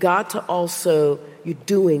 but you got to also, you're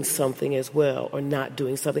doing something as well, or not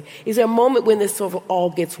doing something. Is there a moment when this sort of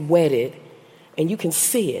all gets wedded and you can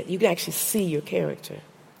see it? You can actually see your character.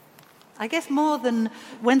 I guess more than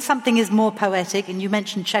when something is more poetic, and you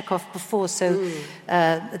mentioned Chekhov before, so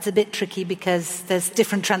it's a bit tricky because there's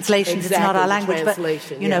different translations. Exactly, it's not our language, but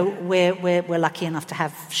you know, we're lucky enough to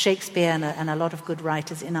have Shakespeare and a lot of good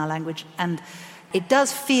writers in our language, and it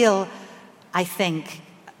does feel, I think,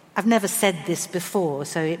 I've never said this before,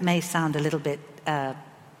 so it may sound a little bit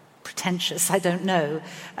pretentious, I don't know,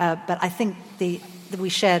 but I think that we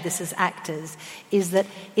share this as actors, is that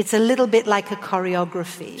it's a little bit like a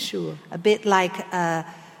choreography. Sure. A bit like a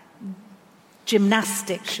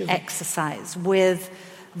gymnastic exercise with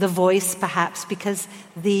the voice, perhaps, because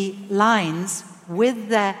the lines, with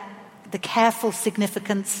the careful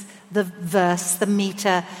significance, the verse, the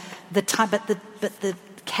meter, the time, but the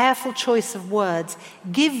careful choice of words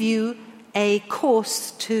give you a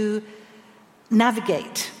course to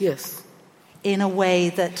navigate. Yes. In a way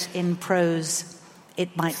that in prose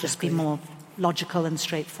it might just be more logical and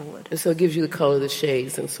straightforward. And so it gives you the color, the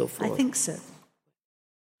shades, and so forth. I think so.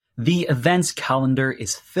 The events calendar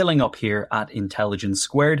is filling up here at Intelligence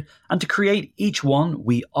Squared, and to create each one,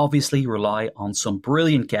 we obviously rely on some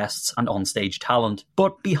brilliant guests and onstage talent.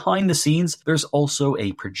 But behind the scenes, there's also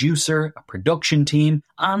a producer, a production team,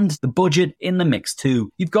 and the budget in the mix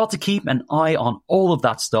too. You've got to keep an eye on all of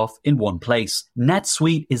that stuff in one place.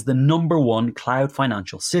 NetSuite is the #1 cloud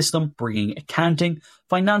financial system, bringing accounting,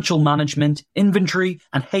 financial management, inventory,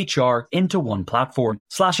 and HR into one platform,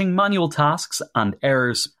 slashing manual tasks and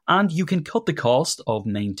errors. And you can cut the cost of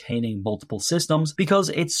maintaining multiple systems because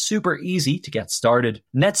it's super easy to get started.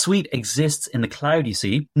 NetSuite exists in the cloud, you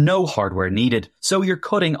see, no hardware needed, so you're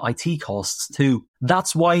cutting IT costs too.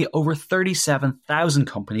 That's why over 37,000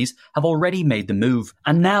 companies have already made the move.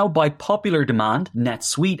 And now, by popular demand,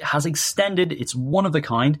 NetSuite has extended its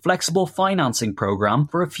one-of-a-kind flexible financing program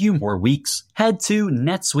for a few more weeks. Head to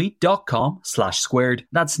netsuite.com/squared.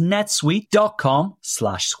 That's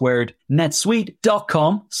netsuite.com/squared.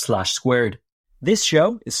 netsuite.com/squared. This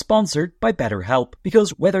show is sponsored by BetterHelp,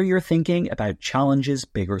 because whether you're thinking about challenges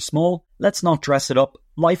big or small, let's not dress it up.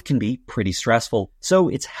 Life can be pretty stressful, so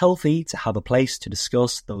it's healthy to have a place to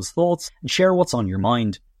discuss those thoughts and share what's on your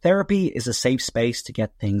mind. Therapy is a safe space to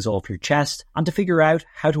get things off your chest and to figure out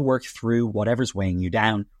how to work through whatever's weighing you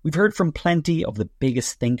down. We've heard from plenty of the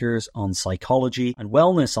biggest thinkers on psychology and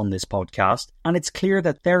wellness on this podcast, and it's clear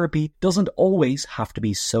that therapy doesn't always have to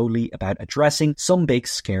be solely about addressing some big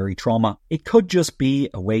scary trauma. It could just be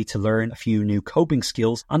a way to learn a few new coping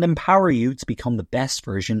skills and empower you to become the best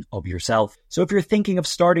version of yourself. So if you're thinking of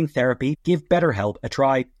starting therapy, give BetterHelp a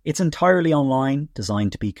try. It's entirely online,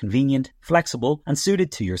 designed to be convenient, flexible, and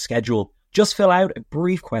suited to your schedule. Just fill out a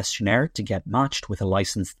brief questionnaire to get matched with a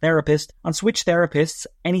licensed therapist and switch therapists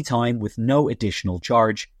anytime with no additional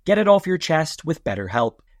charge. Get it off your chest with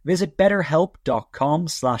BetterHelp. Visit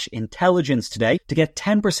betterhelp.com/intelligence today to get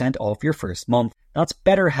 10% off your first month. That's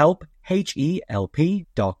BetterHelp,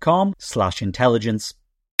 HELP.com/intelligence.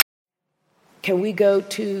 Can we go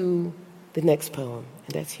to the next poem?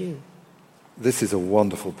 And that's you. This is a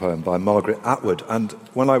wonderful poem by Margaret Atwood, and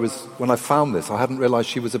when I found this, I hadn't realised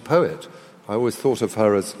she was a poet. I always thought of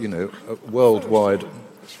her as, a worldwide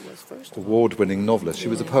award-winning novelist. She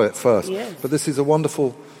was a poet first. Yes. But this is a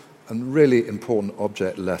wonderful and really important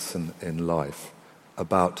object lesson in life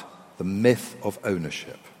about the myth of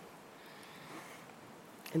ownership.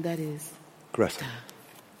 And that is? Greta.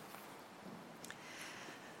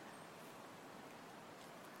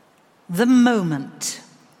 The moment.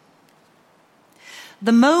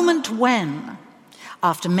 The moment when,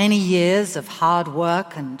 after many years of hard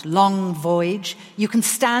work and long voyage, you can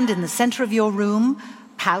stand in the center of your room,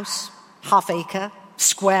 house, half-acre,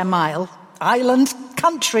 square mile, island,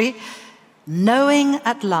 country, knowing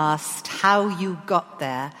at last how you got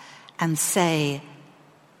there and say,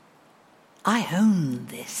 I own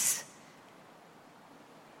this,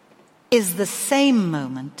 is the same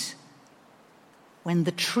moment when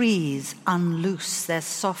the trees unloose their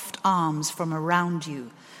soft arms from around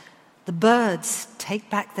you, the birds take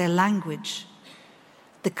back their language,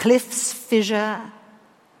 the cliffs fissure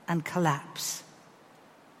and collapse,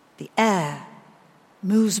 the air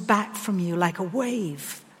moves back from you like a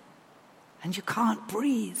wave, and you can't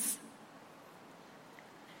breathe.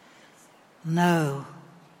 No,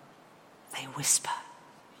 they whisper,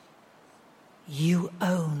 you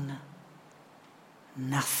own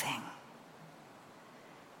nothing.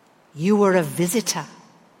 You were a visitor,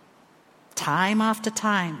 time after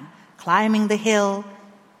time, climbing the hill,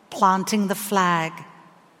 planting the flag,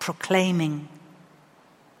 proclaiming,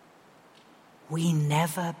 we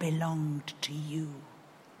never belonged to you.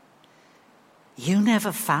 You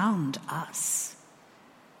never found us.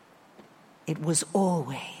 It was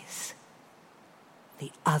always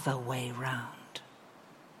the other way round.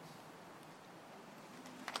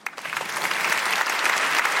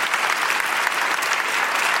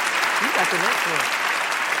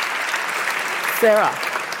 Sarah.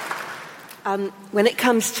 When it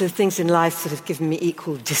comes to things in life that have given me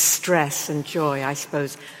equal distress and joy, I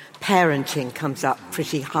suppose parenting comes up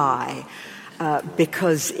pretty high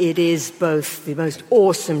because it is both the most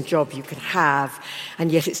awesome job you can have,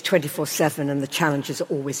 and yet it's 24/7 and the challenges are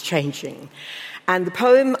always changing. And the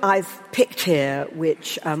poem I've picked here,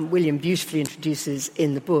 which William beautifully introduces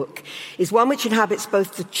in the book, is one which inhabits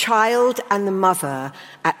both the child and the mother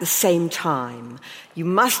at the same time. You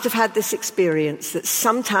must have had this experience that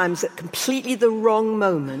sometimes at completely the wrong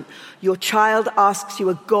moment, your child asks you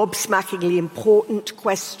a gobsmackingly important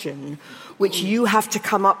question which you have to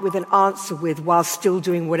come up with an answer with while still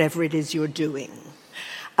doing whatever it is you're doing.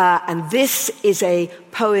 And this is a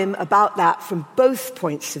poem about that from both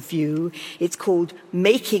points of view. It's called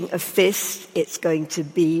Making a Fist. It's going to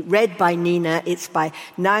be read by Nina. It's by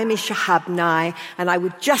Naomi Shihab-Nye. And I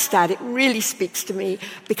would just add, it really speaks to me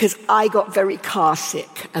because I got very car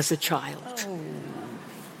sick as a child. Oh.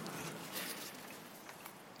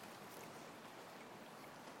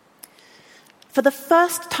 For the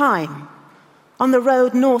first time on the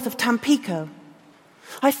road north of Tampico,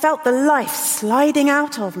 I felt the life sliding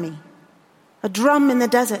out of me, a drum in the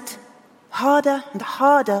desert, harder and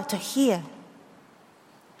harder to hear.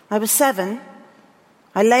 I was 7.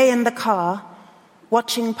 I lay in the car,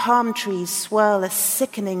 watching palm trees swirl a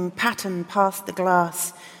sickening pattern past the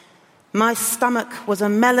glass. My stomach was a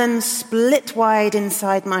melon split wide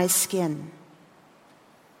inside my skin.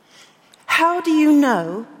 How do you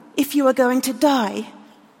know if you are going to die?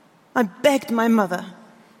 I begged my mother.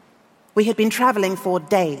 We had been traveling for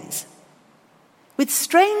days. With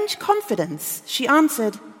strange confidence, she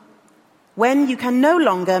answered, "When you can no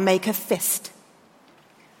longer make a fist."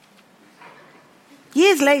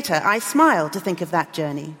 Years later, I smile to think of that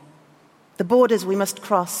journey, the borders we must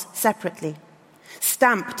cross separately,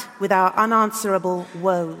 stamped with our unanswerable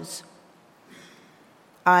woes.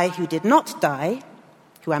 I who did not die,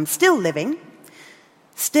 who am still living,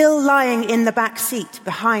 still lying in the back seat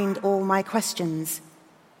behind all my questions,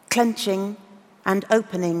 clenching and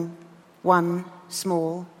opening one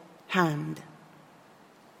small hand.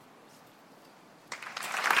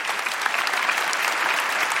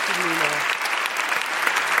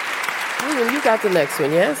 You got the next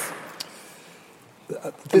one, yes?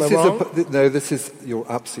 You're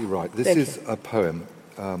absolutely right. This is a poem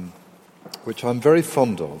which I'm very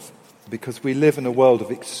fond of because we live in a world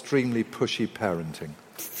of extremely pushy parenting.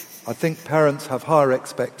 I think parents have higher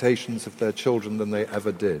expectations of their children than they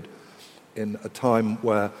ever did in a time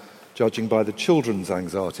where, judging by the children's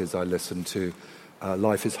anxieties I listen to,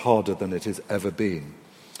 life is harder than it has ever been.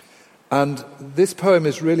 And this poem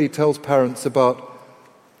really tells parents about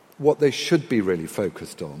what they should be really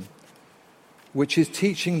focused on, which is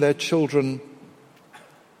teaching their children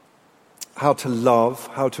how to love,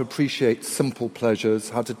 how to appreciate simple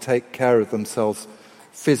pleasures, how to take care of themselves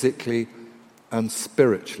physically and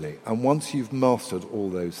spiritually. And once you've mastered all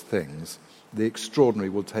those things, the extraordinary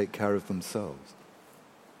will take care of themselves.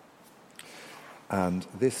 And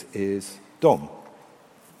this is Dom.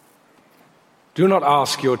 Do not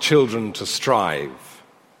ask your children to strive,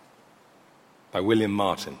 by William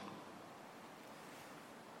Martin.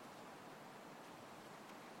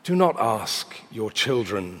 Do not ask your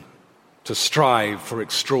children to strive for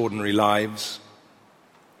extraordinary lives.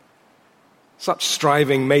 Such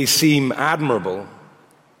striving may seem admirable,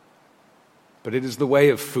 but it is the way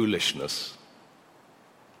of foolishness.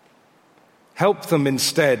 Help them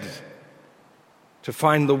instead to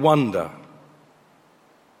find the wonder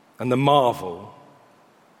and the marvel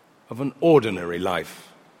of an ordinary life.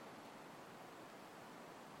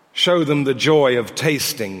 Show them the joy of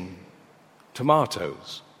tasting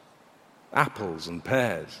tomatoes, apples and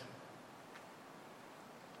pears.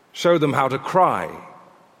 Show them how to cry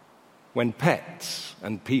when pets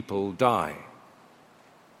and people die.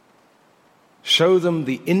 Show them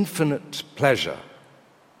the infinite pleasure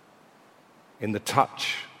in the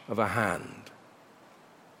touch of a hand,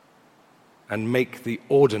 and make the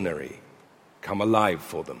ordinary come alive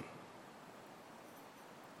for them.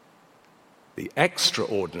 The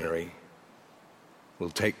extraordinary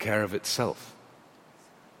will take care of itself.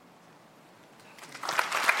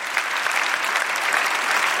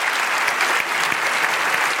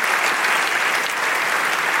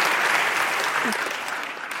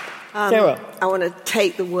 Sarah. I want to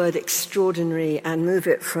take the word extraordinary and move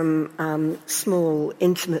it from small,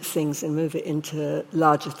 intimate things and move it into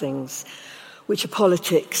larger things, which are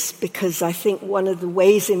politics, because I think one of the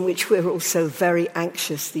ways in which we're also very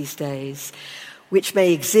anxious these days, which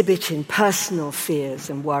may exhibit in personal fears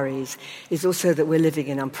and worries, is also that we're living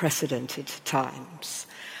in unprecedented times.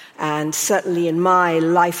 And certainly in my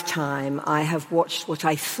lifetime, I have watched what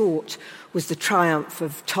I thought was the triumph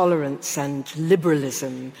of tolerance and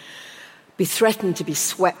liberalism be threatened to be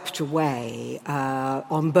swept away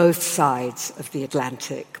on both sides of the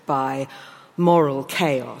Atlantic by moral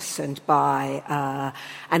chaos and by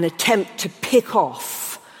an attempt to pick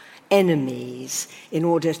off enemies in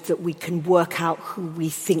order that we can work out who we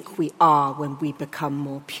think we are when we become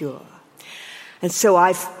more pure. And so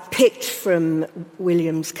I've picked from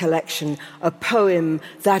William's collection a poem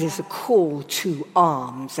that is a call to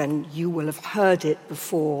arms, and you will have heard it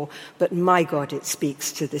before, but my God, it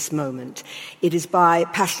speaks to this moment. It is by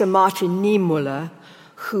Pastor Martin Niemöller,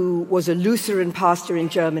 who was a Lutheran pastor in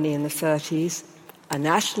Germany in the 30s, a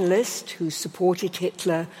nationalist who supported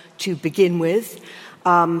Hitler to begin with,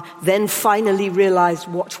 then finally realized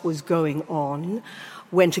what was going on,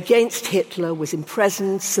 went against Hitler, was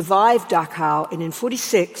imprisoned, survived Dachau, and in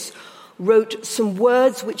 1946 wrote some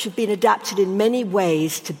words which have been adapted in many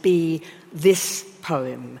ways to be this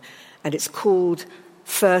poem. And it's called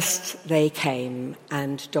First They Came,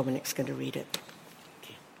 and Dominic's going to read it.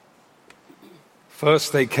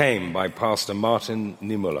 First They Came by Pastor Martin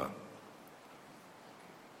Niemöller.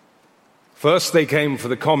 First they came for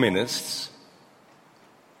the communists,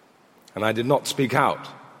 and I did not speak out,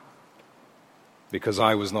 because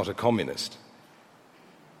I was not a communist.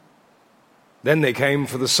 Then they came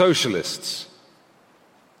for the socialists,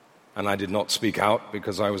 and I did not speak out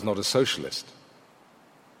because I was not a socialist.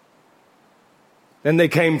 Then they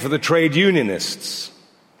came for the trade unionists,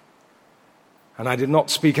 and I did not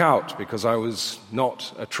speak out because I was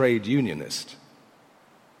not a trade unionist.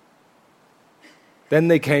 Then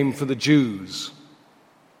they came for the Jews,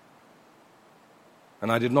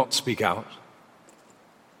 and I did not speak out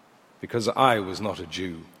because I was not a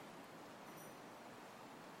Jew.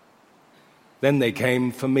 Then they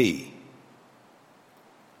came for me,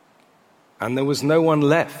 and there was no one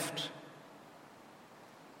left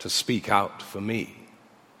to speak out for me.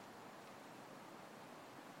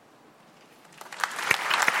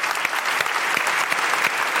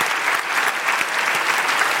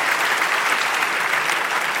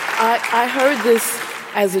 I heard this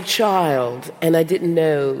as a child, and I didn't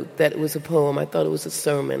know that it was a poem. I thought it was a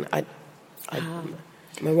sermon. Am I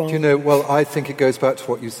wrong? Do you know, well, I think it goes back to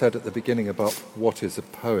what you said at the beginning about what is a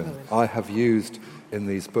poem. I have used in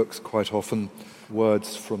these books quite often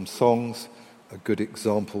words from songs. A good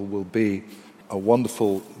example will be a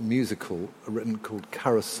wonderful musical written called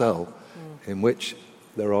Carousel, in which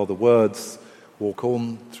there are the words, walk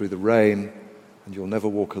on through the rain, and you'll never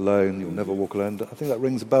walk alone, you'll never walk alone. I think that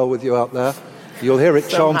rings a bell with you out there. You'll hear it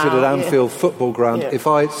chanted at Anfield Football Ground. Yeah. If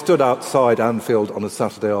I stood outside Anfield on a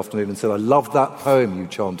Saturday afternoon and said, I love that poem you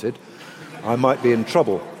chanted, I might be in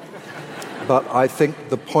trouble. But I think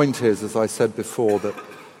the point is, as I said before, that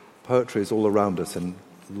poetry is all around us in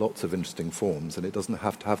lots of interesting forms, and it doesn't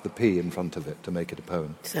have to have the P in front of it to make it a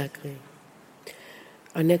poem. Exactly.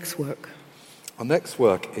 Our next work. Our next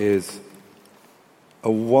work is a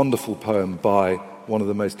wonderful poem by one of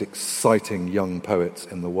the most exciting young poets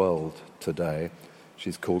in the world today.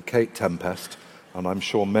 She's called Kate Tempest, and I'm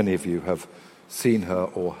sure many of you have seen her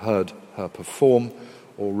or heard her perform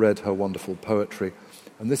or read her wonderful poetry.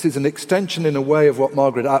 And this is an extension in a way of what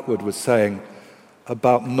Margaret Atwood was saying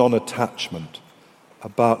about non-attachment,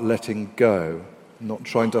 about letting go, not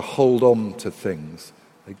trying to hold on to things.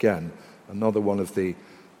 Again, another one of the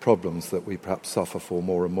problems that we perhaps suffer for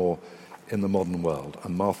more and more in the modern world.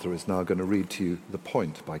 And Martha is now going to read to you The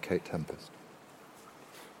Point by Kate Tempest.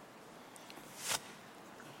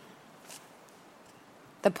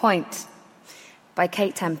 The Point by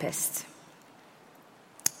Kate Tempest.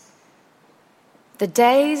 The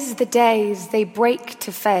days, they break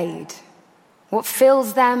to fade. What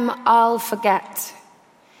fills them, I'll forget.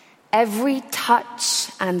 Every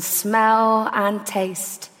touch and smell and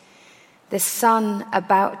taste, the sun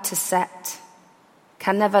about to set,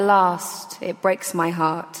 can never last, it breaks my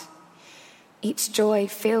heart. Each joy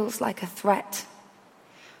feels like a threat.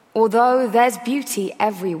 Although there's beauty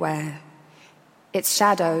everywhere, its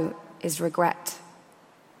shadow is regret.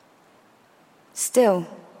 Still,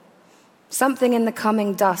 something in the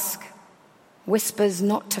coming dusk whispers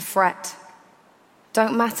not to fret.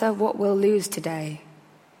 Don't matter what we'll lose today,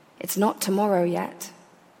 it's not tomorrow yet.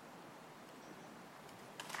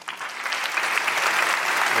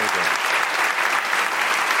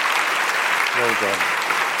 Well done.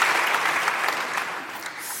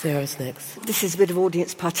 Sarah's next. This is a bit of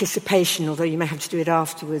audience participation, although you may have to do it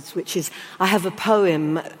afterwards, which is, I have a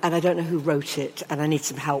poem, and I don't know who wrote it, and I need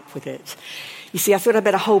some help with it. You see, I thought I'd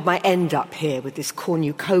better hold my end up here with this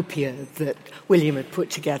cornucopia that William had put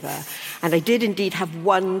together. And I did indeed have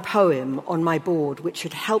one poem on my board, which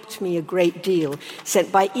had helped me a great deal,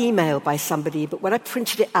 sent by email by somebody, but when I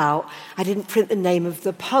printed it out, I didn't print the name of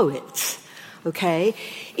the poet. Okay?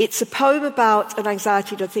 It's a poem about an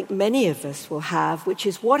anxiety that I think many of us will have, which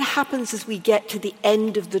is what happens as we get to the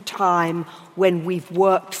end of the time when we've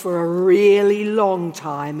worked for a really long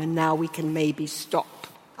time and now we can maybe stop.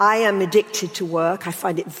 I am addicted to work. I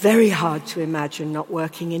find it very hard to imagine not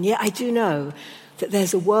working, and yet I do know that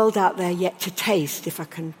there's a world out there yet to taste if I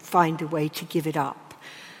can find a way to give it up.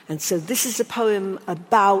 And so this is a poem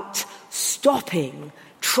about stopping,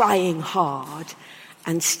 trying hard,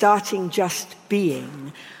 and starting just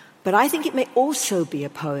being. But I think it may also be a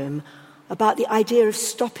poem about the idea of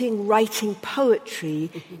stopping writing poetry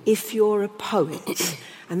if you're a poet.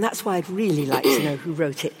 And that's why I'd really like to know who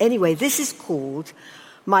wrote it. Anyway, this is called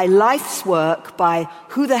My Life's Work by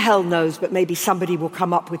who the hell knows, but maybe somebody will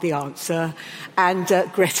come up with the answer. And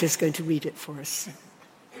Greta's going to read it for us.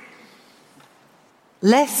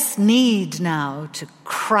 Less need now to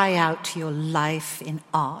cry out your life in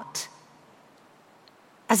art,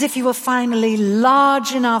 as if you were finally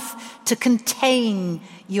large enough to contain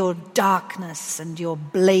your darkness and your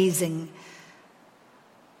blazing,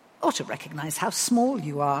 or to recognize how small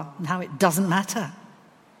you are and how it doesn't matter.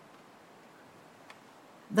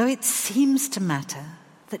 Though it seems to matter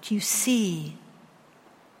that you see,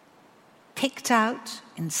 picked out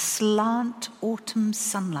in slant autumn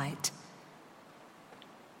sunlight,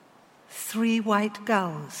 3 white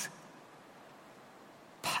gulls,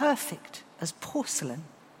 perfect as porcelain,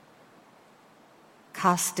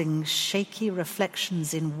 casting shaky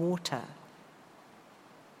reflections in water,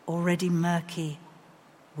 already murky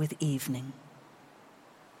with evening.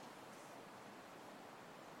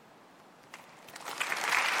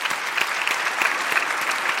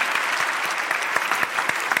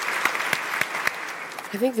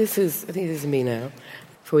 I think this is me now.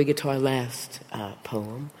 Before we get to our last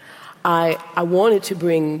poem, I wanted to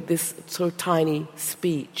bring this sort of tiny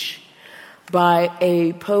speech by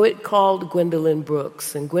a poet called Gwendolyn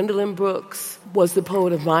Brooks. And Gwendolyn Brooks was the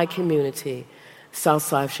poet of my community, South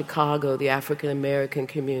Side of Chicago, the African-American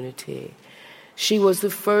community. She was the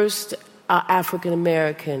first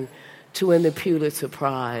African-American to win the Pulitzer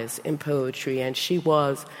Prize in poetry, and she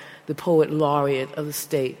was the poet laureate of the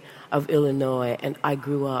state of Illinois. And I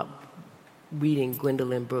grew up reading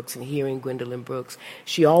Gwendolyn Brooks and hearing Gwendolyn Brooks.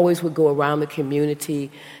 She always would go around the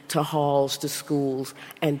community to halls, to schools,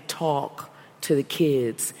 and talk to the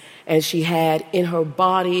kids. And she had in her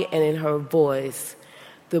body and in her voice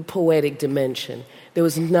the poetic dimension. There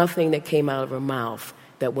was nothing that came out of her mouth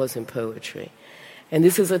that wasn't poetry. And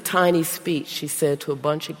this is a tiny speech she said to a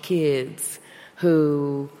bunch of kids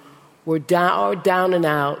who were down and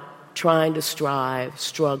out, trying to strive,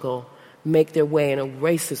 struggle, make their way in a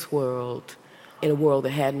racist world, in a world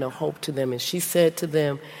that had no hope to them. And she said to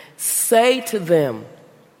them, say to the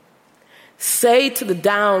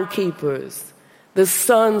downkeepers, the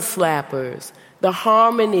sun slappers, the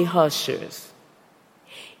harmony hushers,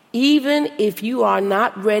 even if you are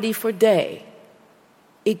not ready for day,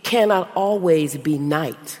 it cannot always be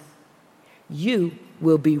night. You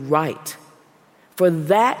will be right. For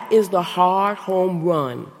that is the hard home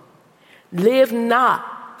run. Live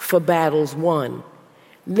not for battles won.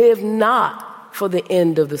 Live not for the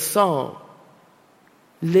end of the song.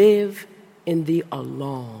 Live in the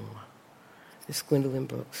along. It's Gwendolyn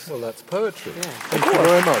Brooks. Well, that's poetry. Yeah. Thank you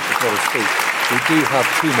very much for the speech. We do have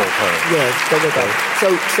 2 more poems. Yes, there we go.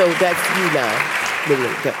 So that's you now. Lily,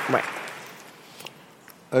 right.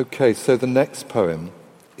 Okay, so the next poem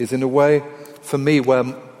is in a way, for me, where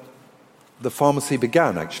the pharmacy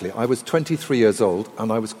began, actually. I was 23 years old, and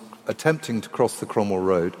I was attempting to cross the Cromwell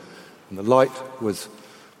Road, and the light was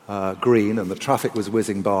green, and the traffic was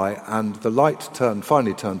whizzing by, and the light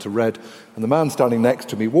finally turned to red, and the man standing next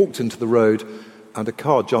to me walked into the road, and a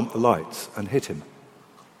car jumped the lights and hit him.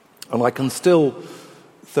 And I can still,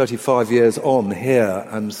 35 years on, hear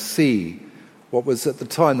and see what was at the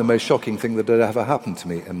time the most shocking thing that had ever happened to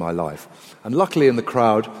me in my life. And luckily in the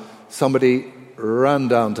crowd, somebody ran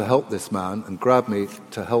down to help this man and grabbed me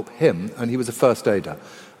to help him, and he was a first aider.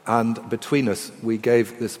 And between us, we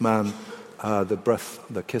gave this man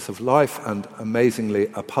the kiss of life, and amazingly,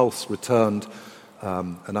 a pulse returned.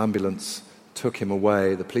 An ambulance took him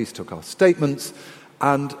away. The police took our statements.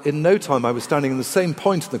 And in no time, I was standing in the same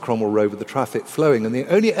point in the Cromwell Road with the traffic flowing, and the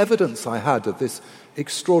only evidence I had of this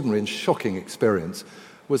extraordinary and shocking experience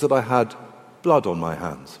was that I had blood on my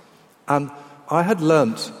hands. And I had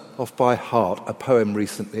learnt off by heart a poem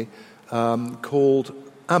recently called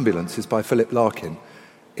Ambulances by Philip Larkin,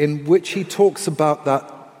 in which he talks about that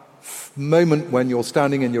moment when you're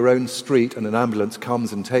standing in your own street and an ambulance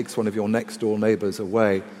comes and takes one of your next-door neighbours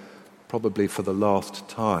away, probably for the last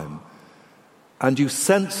time. And you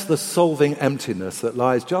sense the solving emptiness that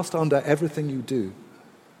lies just under everything you do,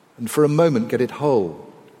 and for a moment get it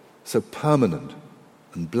whole, so permanent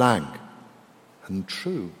and blank and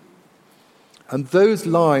true. And those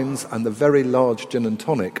lines and the very large gin and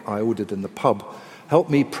tonic I ordered in the pub helped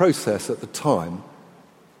me process at the time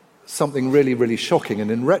something really, really shocking. And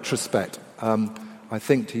in retrospect, I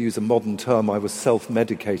think, to use a modern term, I was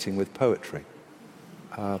self-medicating with poetry.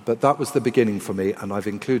 But that was the beginning for me, and I've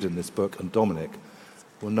included in this book, and Dominic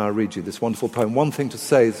will now read you this wonderful poem. One thing to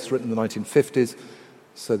say, it's written in the 1950s,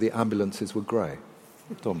 so the ambulances were grey.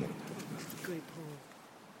 Dominic.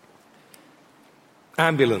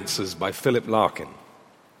 Ambulances by Philip Larkin.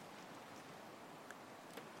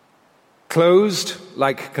 Closed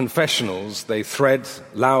like confessionals, they thread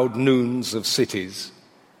loud noons of cities,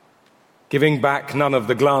 giving back none of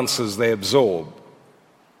the glances they absorb.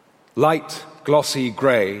 Light, glossy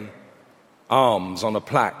grey, arms on a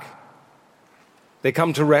plaque. They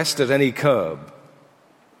come to rest at any curb.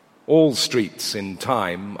 All streets in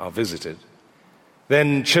time are visited.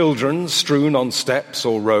 Then children strewn on steps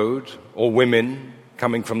or road, or women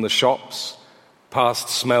coming from the shops, past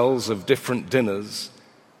smells of different dinners,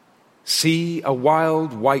 see a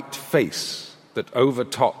wild white face that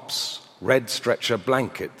overtops red stretcher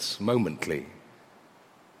blankets momently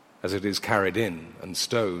as it is carried in and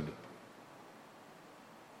stowed,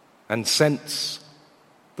 and sense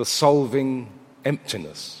the solving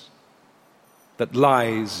emptiness that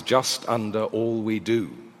lies just under all we do,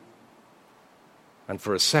 and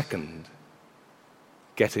for a second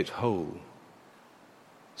get it whole,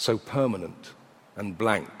 so permanent and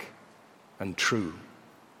blank and true.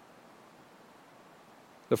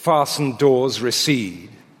 The fastened doors recede.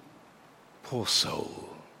 Poor soul,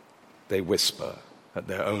 they whisper at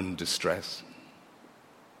their own distress.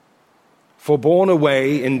 For borne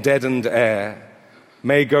away in deadened air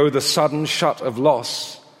may go the sudden shut of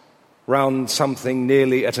loss round something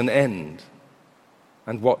nearly at an end,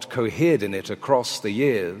 and what cohered in it across the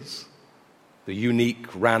years, the unique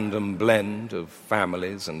random blend of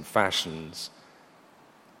families and fashions,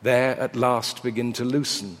 there at last begin to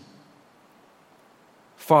loosen,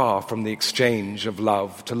 far from the exchange of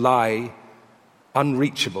love, to lie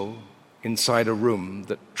unreachable inside a room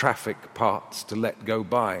that traffic parts to let go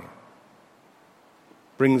by,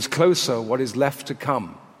 brings closer what is left to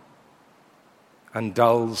come, and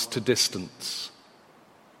dulls to distance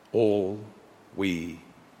all we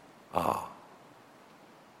are.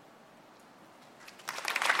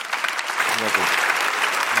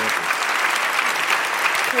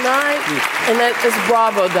 Can I? And that is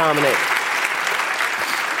bravo, Dominic.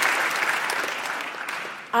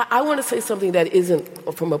 I want to say something that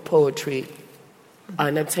isn't from a poetry,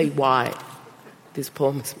 and I'll tell you why this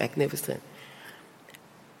poem is magnificent.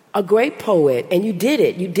 A great poet, and you did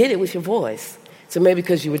it with your voice. So maybe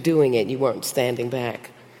because you were doing it, you weren't standing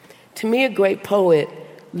back. To me, a great poet,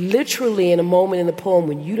 literally in a moment in the poem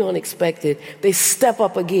when you don't expect it, they step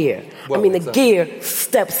up a gear. Well, exactly. The gear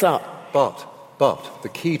steps up. But the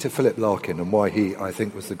key to Philip Larkin, and why he, I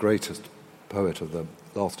think, was the greatest poet of the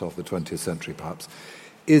last half of the 20th century, perhaps,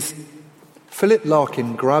 is Philip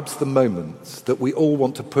Larkin grabs the moments that we all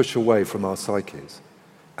want to push away from our psyches,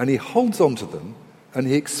 and he holds on to them, and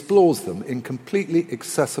he explores them in completely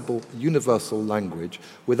accessible, universal language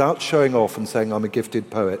without showing off and saying, I'm a gifted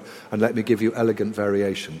poet, and let me give you elegant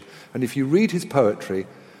variation. And if you read his poetry,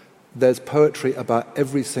 there's poetry about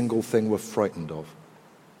every single thing we're frightened of.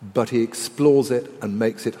 But he explores it and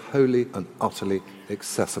makes it wholly and utterly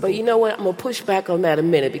accessible. But you know what? I'm going to push back on that a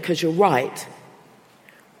minute, because you're right.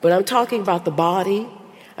 But I'm talking about the body.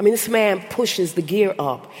 I mean, this man pushes the gear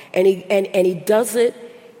up, and he does it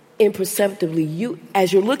imperceptibly.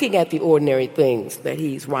 As you're looking at the ordinary things that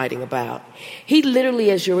he's writing about, he literally,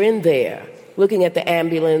 as you're in there, looking at the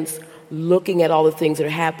ambulance, looking at all the things that are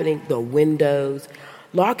happening, the windows,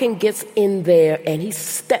 Larkin gets in there and he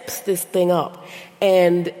steps this thing up.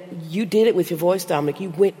 And you did it with your voice, Dominic. You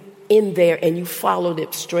went in there and you followed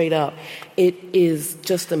it straight up. It is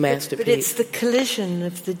just a masterpiece. But it's the collision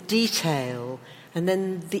of the detail and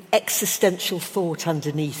then the existential thought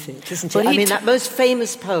underneath it, isn't it? I mean, that most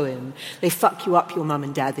famous poem, they fuck you up, your mum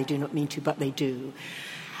and dad, they do not mean to, but they do,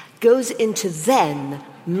 goes into then,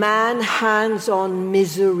 man hands on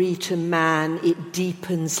misery to man, it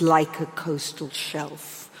deepens like a coastal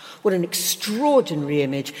shelf. What an extraordinary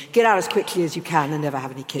image. Get out as quickly as you can and never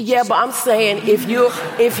have any kids. Yeah, but I'm saying if you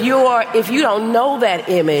don't know that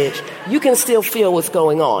image, you can still feel what's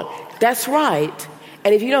going on. That's right.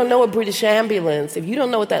 And if you don't know a British ambulance, if you don't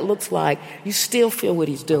know what that looks like, you still feel what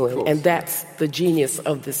he's doing. And that's the genius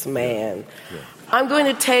of this man. Yeah. I'm going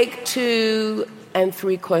to take 2 and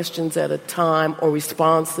 3 questions at a time, or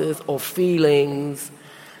responses or feelings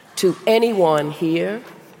to anyone here.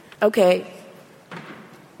 Okay.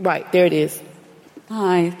 Right, there it is.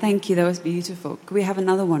 Hi, thank you. That was beautiful. Could we have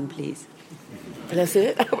another one, please? That's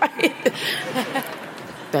it? All right.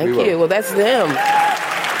 Thank you. Well, that's them.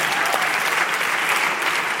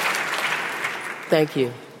 Thank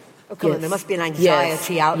you. Oh, come on, there must be an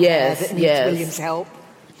anxiety out there that needs William's help.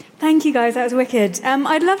 Thank you, guys. That was wicked.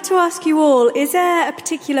 I'd love to ask you all, is there a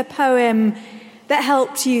particular poem that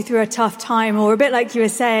helped you through a tough time, or a bit like you were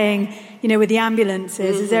saying, with the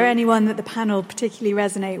ambulances? Mm-hmm. Is there anyone that the panel particularly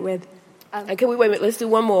resonate with? And can we wait a minute? Let's do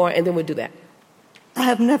one more, and then we'll do that. I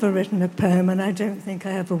have never written a poem, and I don't think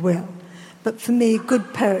I ever will. But for me,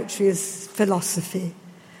 good poetry is philosophy.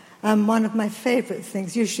 One of my favourite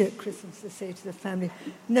things, usually at Christmas, I say to the family,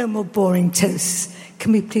 no more boring toasts.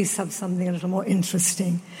 Can we please have something a little more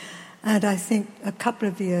interesting? And I think a couple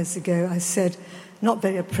of years ago I said, not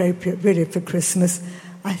very appropriate really for Christmas,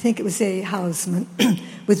 I think it was A. Houseman,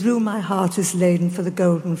 with rue my heart is laden for the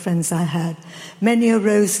golden friends I had. Many a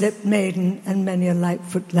rose-lipped maiden and many a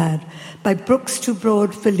light-foot lad. By brooks too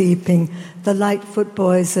broad for leaping, the light-foot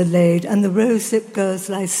boys are laid, and the rose-lipped girls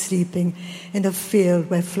lie sleeping in a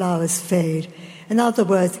field where flowers fade. In other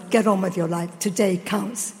words, get on with your life. Today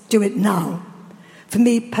counts. Do it now. For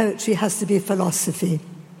me, poetry has to be philosophy.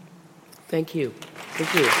 Thank you.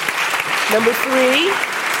 Thank you. Number 3.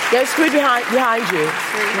 There's 3 behind you.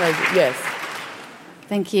 Yes.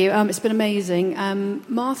 Thank you. It's been amazing.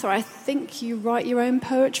 Martha, I think you write your own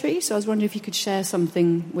poetry, so I was wondering if you could share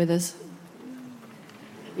something with us.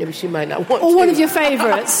 Yeah, but she might not want to. Or one of your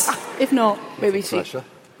favourites, if not. Maybe she...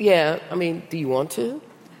 Yeah, I mean, do you want to?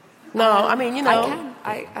 No, I mean, I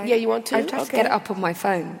can. Yeah, you want to? I have to get it up on my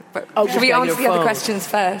phone. But should we answer the other questions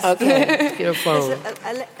first? Okay, get your phone.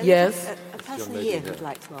 Yes? A person here would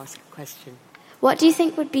like to ask a question. What do you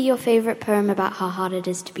think would be your favourite poem about how hard it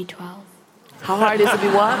is to be 12? How hard is it to be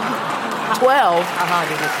what? 12? How hard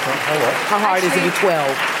it is to be 12. How hard is it to be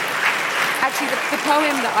 12? Actually, the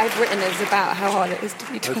poem that I've written is about how hard it is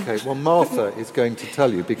to be 12. Okay, well, Martha is going to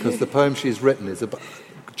tell you, because the poem she's written is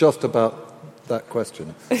just about that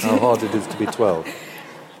question, how hard it is to be 12.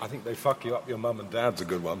 I think They Fuck You Up, Your Mum and Dad's a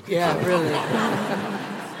good one. Yeah, really.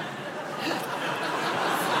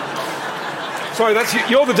 Sorry,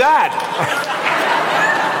 you're the dad.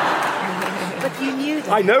 But you knew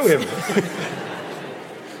that. I know him.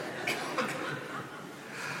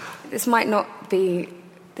 This might not be...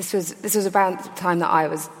 This was about the time that I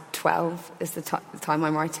was 12, is the time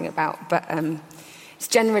I'm writing about. But it's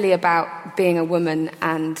generally about being a woman,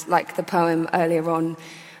 and like the poem earlier on,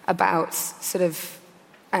 about sort of...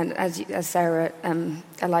 And as Sarah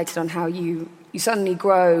alighted on, how you suddenly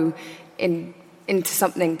grow into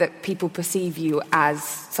something that people perceive you as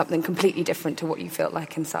something completely different to what you feel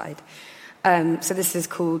like inside. So this is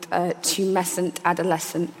called Tumescent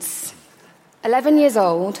Adolescence. 11 years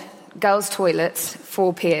old, girls' toilets,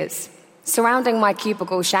 4 peers. Surrounding my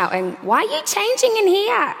cubicle shouting, "Why are you changing in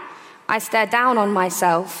here?" I stare down on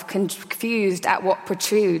myself, confused at what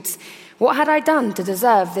protrudes. What had I done to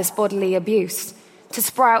deserve this bodily abuse? To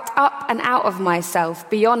sprout up and out of myself,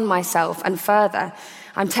 beyond myself and further.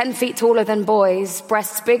 I'm 10 feet taller than boys,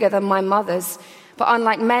 breasts bigger than my mother's. But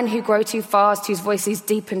unlike men who grow too fast, whose voices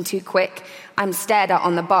deepen too quick, I'm stared at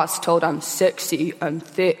on the bus, told I'm sexy and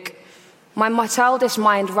thick. My childish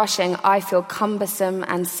mind rushing, I feel cumbersome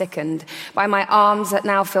and sickened. By my arms that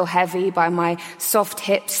now feel heavy, by my soft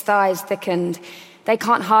hips, thighs thickened. They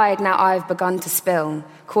can't hide, now I've begun to spill.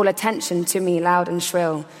 Call attention to me loud and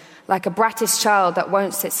shrill. Like a brattish child that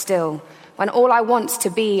won't sit still. When all I want's to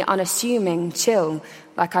be unassuming, chill,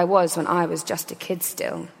 like I was when I was just a kid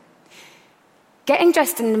still. Getting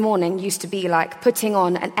dressed in the morning used to be like putting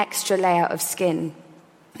on an extra layer of skin.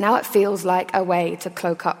 Now it feels like a way to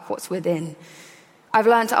cloak up what's within. I've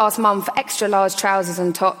learned to ask Mum for extra large trousers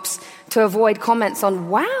and tops to avoid comments on,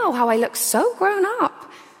 wow, how I look so grown up.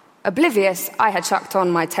 Oblivious, I had chucked on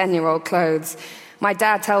my 10-year-old clothes. My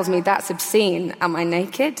dad tells me that's obscene. Am I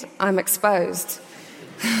naked? I'm exposed.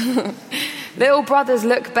 Little brothers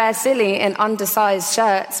look bare silly in undersized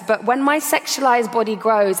shirts, but when my sexualized body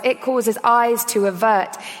grows, it causes eyes to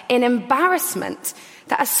avert in embarrassment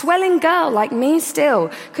that a swelling girl like me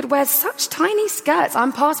still could wear such tiny skirts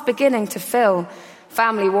I'm past beginning to fill.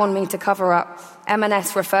 Family warned me to cover up.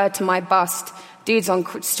 M&S referred to my bust. Dudes on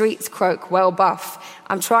streets croak, well buff.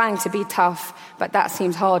 I'm trying to be tough, but that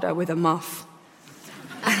seems harder with a muff.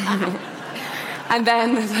 And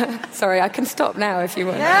then, sorry, I can stop now if you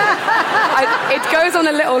want. It goes on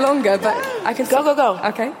a little longer, but I can stop. Go.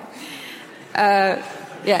 Okay.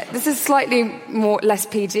 Yeah, this is slightly less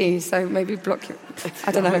PG, so maybe block your...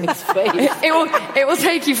 I don't know. It will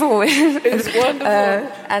take you forward. It's wonderful.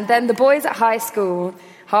 And then the boys at high school,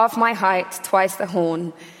 half my height, twice the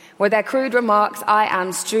horn. With their crude remarks, I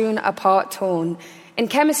am strewn apart, torn. In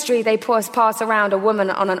chemistry, they pass around a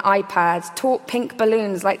woman on an iPad, taught pink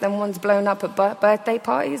balloons like them ones blown up at birthday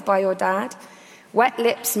parties by your dad. Wet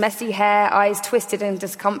lips, messy hair, eyes twisted in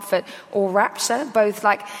discomfort or rapture, both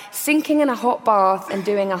like sinking in a hot bath and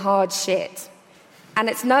doing a hard shit. And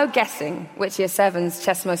it's no guessing which year 7's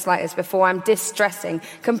chest most light is before I'm distressing,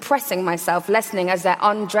 compressing myself, lessening as they're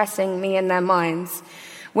undressing me in their minds.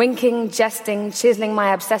 Winking, jesting, chiseling my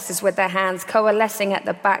abscesses with their hands, coalescing at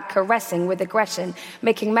the back, caressing with aggression,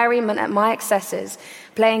 making merriment at my excesses,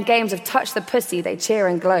 playing games of touch the pussy, they cheer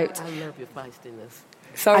and gloat. I love your feistiness.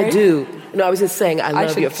 Sorry? I do. No, I was just saying, I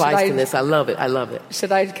love your feistiness. I love it.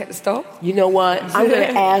 Should I stop? You know what? I'm going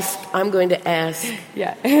to ask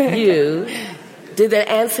you, did that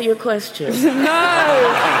answer your question? No,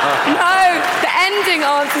 the ending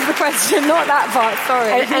answers the question, not that part,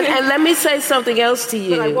 sorry. And let me say something else to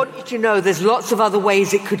you. But I want you to know there's lots of other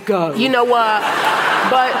ways it could go. You know what?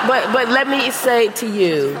 But let me say to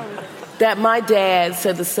you that my dad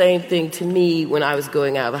said the same thing to me when I was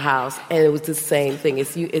going out of the house, and it was the same thing.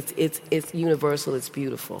 It's universal, it's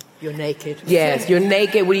beautiful. You're naked. Yes, you're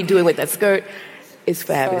naked. What are you doing with that skirt? It's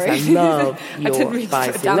fabulous. Sorry. I love your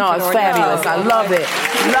spicy. No, it's fabulous. I love it.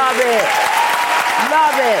 Love it.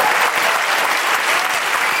 Love it.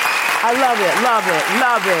 I love it. Love it.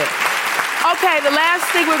 Love it. Okay, the last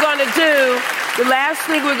thing we're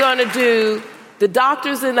going to do, the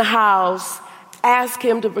doctor's in the house. Ask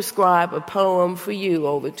him to prescribe a poem for you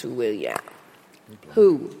over to William.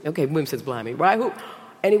 Who? Okay, William says blimey, right? Who?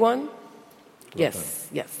 Anyone? Yes.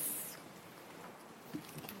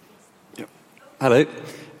 Hello.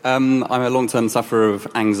 I'm a long-term sufferer of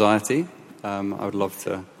anxiety. I would love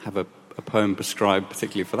to have a poem prescribed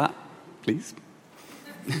particularly for that, please.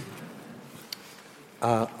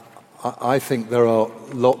 I think there are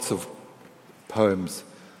lots of poems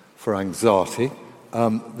for anxiety.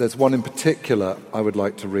 There's one in particular I would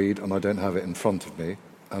like to read, and I don't have it in front of me,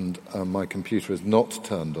 and my computer is not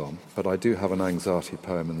turned on, but I do have an anxiety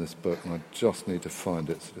poem in this book, and I just need to find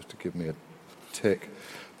it, so just to give me a tick.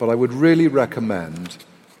 But I would really recommend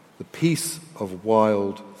The Peace of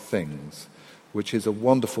Wild Things, which is a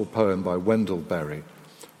wonderful poem by Wendell Berry,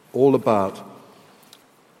 all about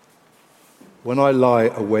when I lie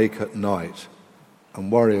awake at night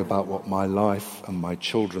and worry about what my life and my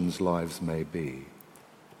children's lives may be.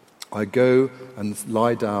 I go and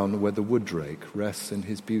lie down where the wooddrake rests in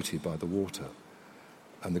his beauty by the water,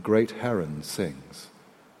 and the great heron sings.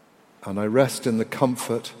 And I rest in the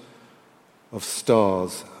comfort of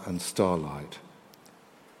stars and starlight.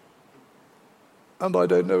 And I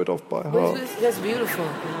don't know it off by heart. That's beautiful.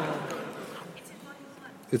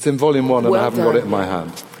 It's in volume 1 and Well I haven't done. got it in my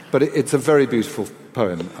hand. But it's a very beautiful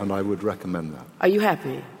poem, and I would recommend that. Are you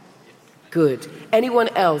happy? Good. Anyone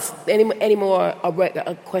else? Any more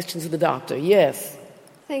questions of the doctor? Yes.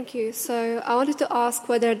 Thank you. So I wanted to ask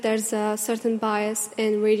whether there's a certain bias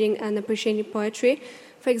in reading and appreciating poetry.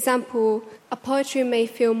 For example, a poetry may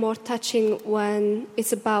feel more touching when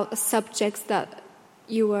it's about a subject that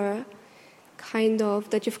you've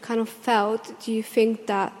kind of felt. Do you think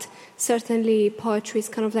that certainly poetry is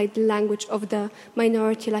kind of like the language of the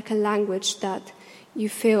minority, like a language that you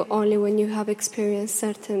feel only when you have experienced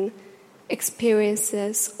certain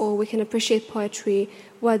experiences, or we can appreciate poetry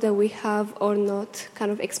whether we have or not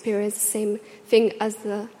kind of experienced the same thing as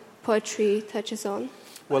the poetry touches on?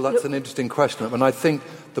 Well, that's an interesting question. And I think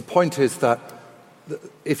the point is that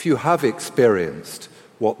if you have experienced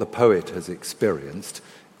what the poet has experienced,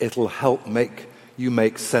 it'll help you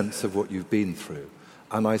make sense of what you've been through.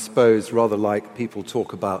 And I suppose, rather like people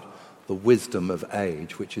talk about the wisdom of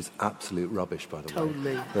age, which is absolute rubbish, by the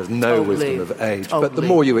way. There's no wisdom of age. But the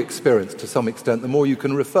more you experience, to some extent, the more you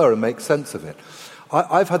can refer and make sense of it.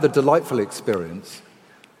 I've had the delightful experience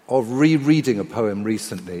of rereading a poem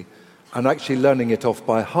recently and actually learning it off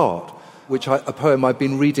by heart, a poem I've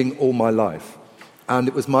been reading all my life. And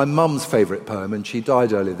it was my mum's favourite poem, and she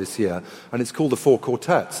died earlier this year, and it's called The Four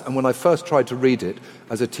Quartets. And when I first tried to read it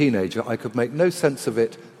as a teenager, I could make no sense of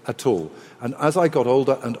it at all. And as I got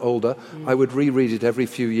older and older, I would reread it every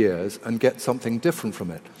few years and get something different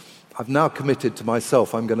from it. I've now committed to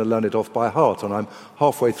myself I'm going to learn it off by heart, and I'm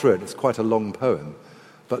halfway through it. It's quite a long poem.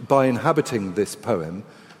 But by inhabiting this poem,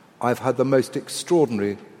 I've had the most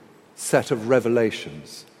extraordinary set of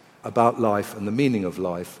revelations about life and the meaning of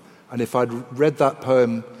life. And if I'd read that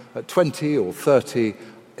poem at 20 or 30,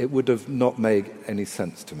 it would have not made any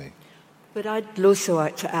sense to me. But I'd also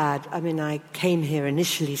like to add, I came here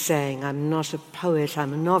initially saying I'm not a poet,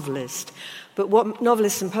 I'm a novelist. But what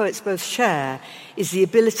novelists and poets both share is the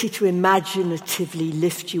ability to imaginatively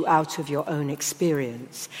lift you out of your own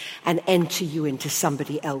experience and enter you into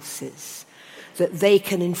somebody else's, that they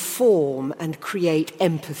can inform and create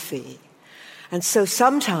empathy. And so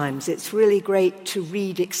sometimes it's really great to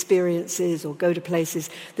read experiences or go to places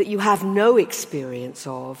that you have no experience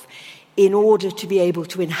of in order to be able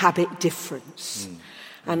to inhabit difference.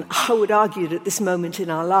 And I would argue that at this moment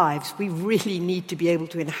in our lives, we really need to be able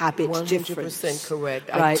to inhabit 100% difference. 100% correct.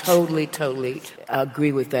 Right. I totally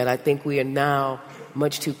agree with that. I think we are now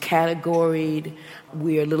much too categoried.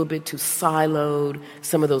 We are a little bit too siloed.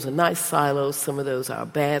 Some of those are nice silos. Some of those are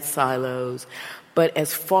bad silos. But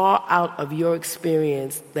as far out of your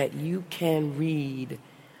experience that you can read,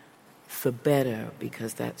 the better,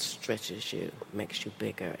 because that stretches you, makes you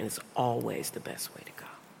bigger, and it's always the best way to go.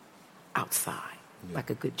 Outside,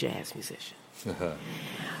 like a good jazz musician.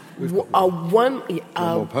 One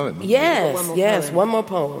more poem. Yes, one more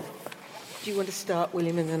poem. Do you want to start,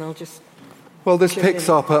 William, and then I'll just... Well, this picks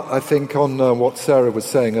up, I think, on what Sarah was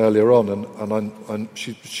saying earlier on, and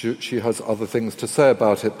she has other things to say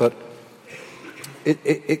about it, but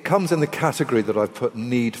it comes in the category that I've put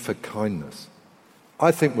need for kindness.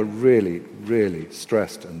 I think we're really, really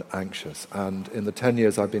stressed and anxious, and in the 10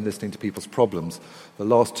 years I've been listening to people's problems, the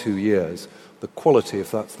last 2 years, the quality, if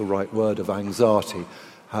that's the right word, of anxiety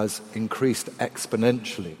has increased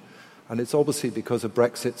exponentially. And it's obviously because of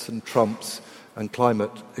Brexits and Trumps and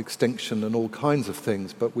climate extinction and all kinds of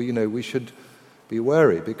things, but we should be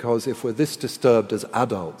wary, because if we're this disturbed as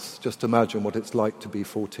adults, just imagine what it's like to be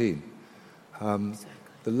 14. The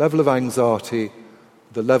level of anxiety,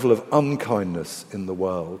 the level of unkindness in the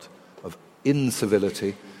world, of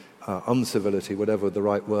incivility, uncivility, whatever the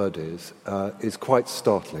right word is quite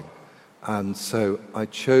startling. And so I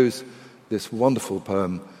chose this wonderful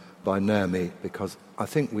poem by Naomi because I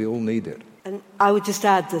think we all need it. And I would just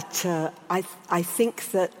add that I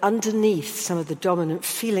think that underneath some of the dominant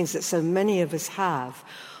feelings that so many of us have,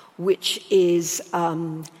 which is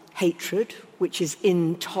hatred, which is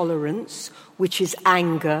intolerance, which is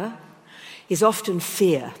anger, is often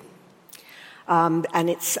fear. And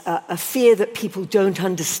it's a fear that people don't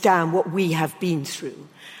understand what we have been through,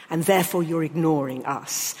 and therefore you're ignoring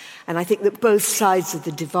us. And I think that both sides of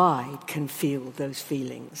the divide can feel those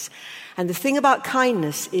feelings. And the thing about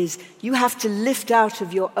kindness is you have to lift out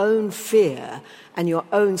of your own fear and your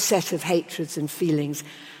own set of hatreds and feelings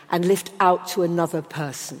and lift out to another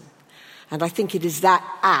person. And I think it is that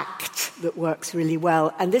act that works really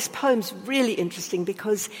well. And this poem's really interesting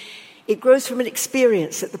because it grows from an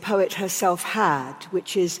experience that the poet herself had,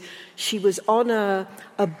 which is she was on a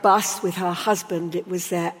bus with her husband. It was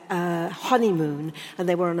their honeymoon, and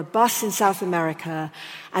they were on a bus in South America.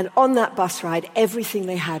 And on that bus ride, everything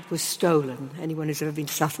they had was stolen. Anyone who's ever been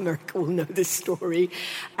to South America will know this story.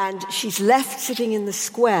 And she's left sitting in the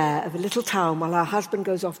square of a little town while her husband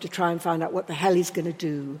goes off to try and find out what the hell he's going to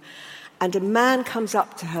do. And a man comes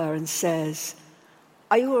up to her and says,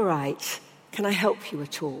 "Are you all right? Can I help you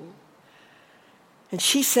at all?" And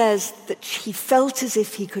she says that he felt as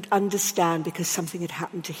if he could understand because something had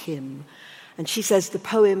happened to him. And she says the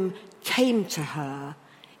poem came to her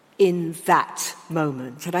in that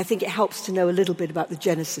moment. And I think it helps to know a little bit about the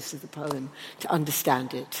genesis of the poem to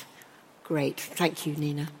understand it. Great. Thank you,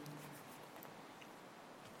 Nina.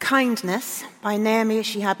 Kindness by Naomi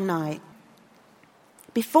Shihab Nye.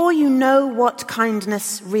 Before you know what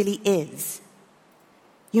kindness really is,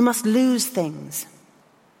 you must lose things.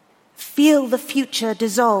 Feel the future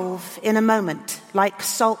dissolve in a moment, like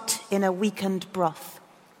salt in a weakened broth.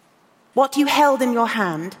 What you held in your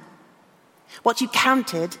hand, what you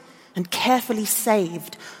counted and carefully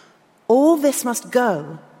saved, all this must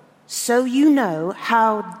go, so you know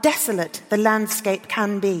how desolate the landscape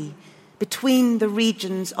can be between the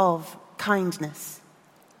regions of kindness.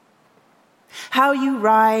 How you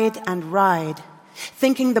ride and ride,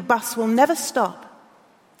 thinking the bus will never stop.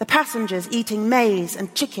 The passengers eating maize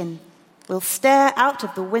and chicken will stare out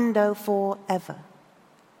of the window forever.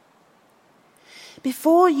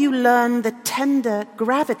 Before you learn the tender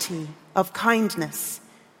gravity of kindness,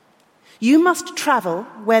 you must travel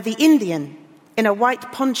where the Indian in a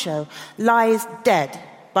white poncho lies dead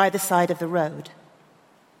by the side of the road.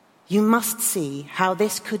 you must see how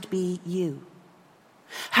this could be you.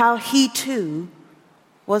 How he too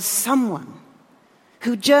was someone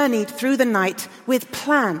who journeyed through the night with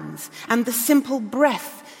plans and the simple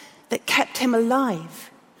breath that kept him alive.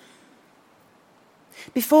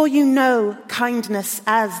 Before you know kindness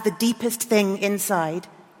as the deepest thing inside,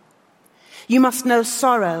 you must know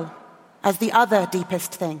sorrow as the other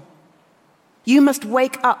deepest thing. You must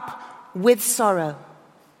wake up with sorrow.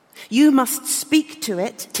 You must speak to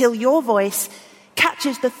it till your voice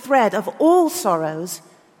catches the thread of all sorrows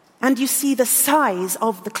and you see the size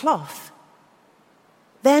of the cloth.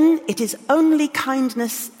 Then it is only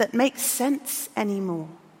kindness that makes sense anymore.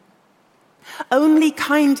 Only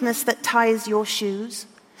kindness that ties your shoes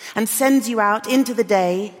and sends you out into the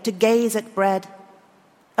day to gaze at bread.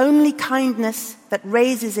 Only kindness that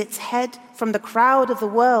raises its head from the crowd of the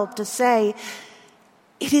world to say,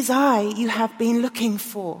 "It is I you have been looking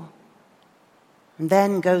for," and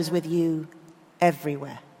then goes with you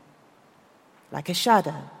everywhere, like a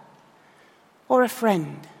shadow or a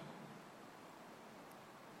friend.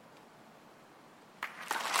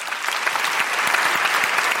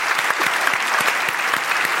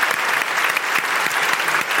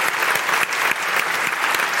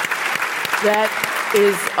 That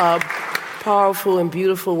is a powerful and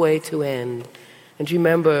beautiful way to end. And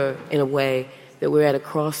remember, in a way, that we're at a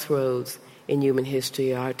crossroads in human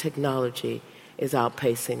history. Our technology is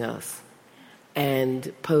outpacing us.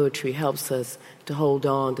 And poetry helps us to hold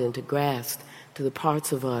on and to grasp to the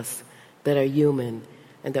parts of us that are human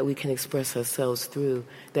and that we can express ourselves through,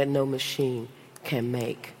 that no machine can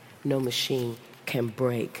make, no machine can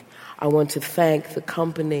break. I want to thank the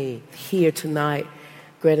company here tonight,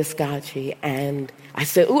 Greta Scacchi, and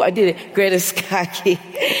Greta Scacchi,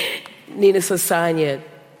 Nina Sasanya,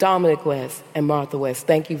 Dominic West, and Martha West.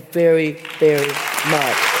 Thank you very, very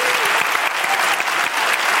much.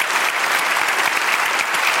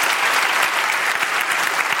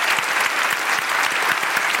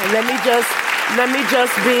 And let me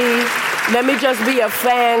just be a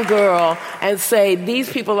fangirl and say these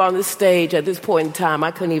people on the stage at this point in time,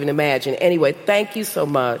 I couldn't even imagine. Anyway, thank you so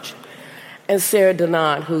much. And Sarah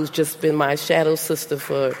Donat, who's just been my shadow sister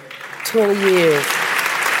for 20 years.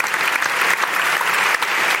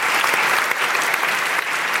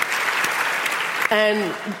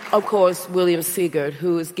 And, of course, William Sigurd,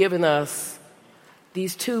 who has given us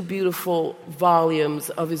these two beautiful volumes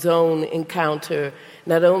of his own encounter,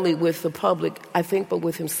 not only with the public, I think, but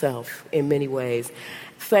with himself in many ways.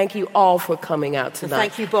 Thank you all for coming out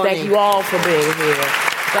tonight. Thank you, Bonnie. Thank you all for being here.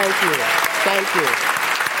 Thank you. Thank you.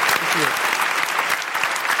 Thank you.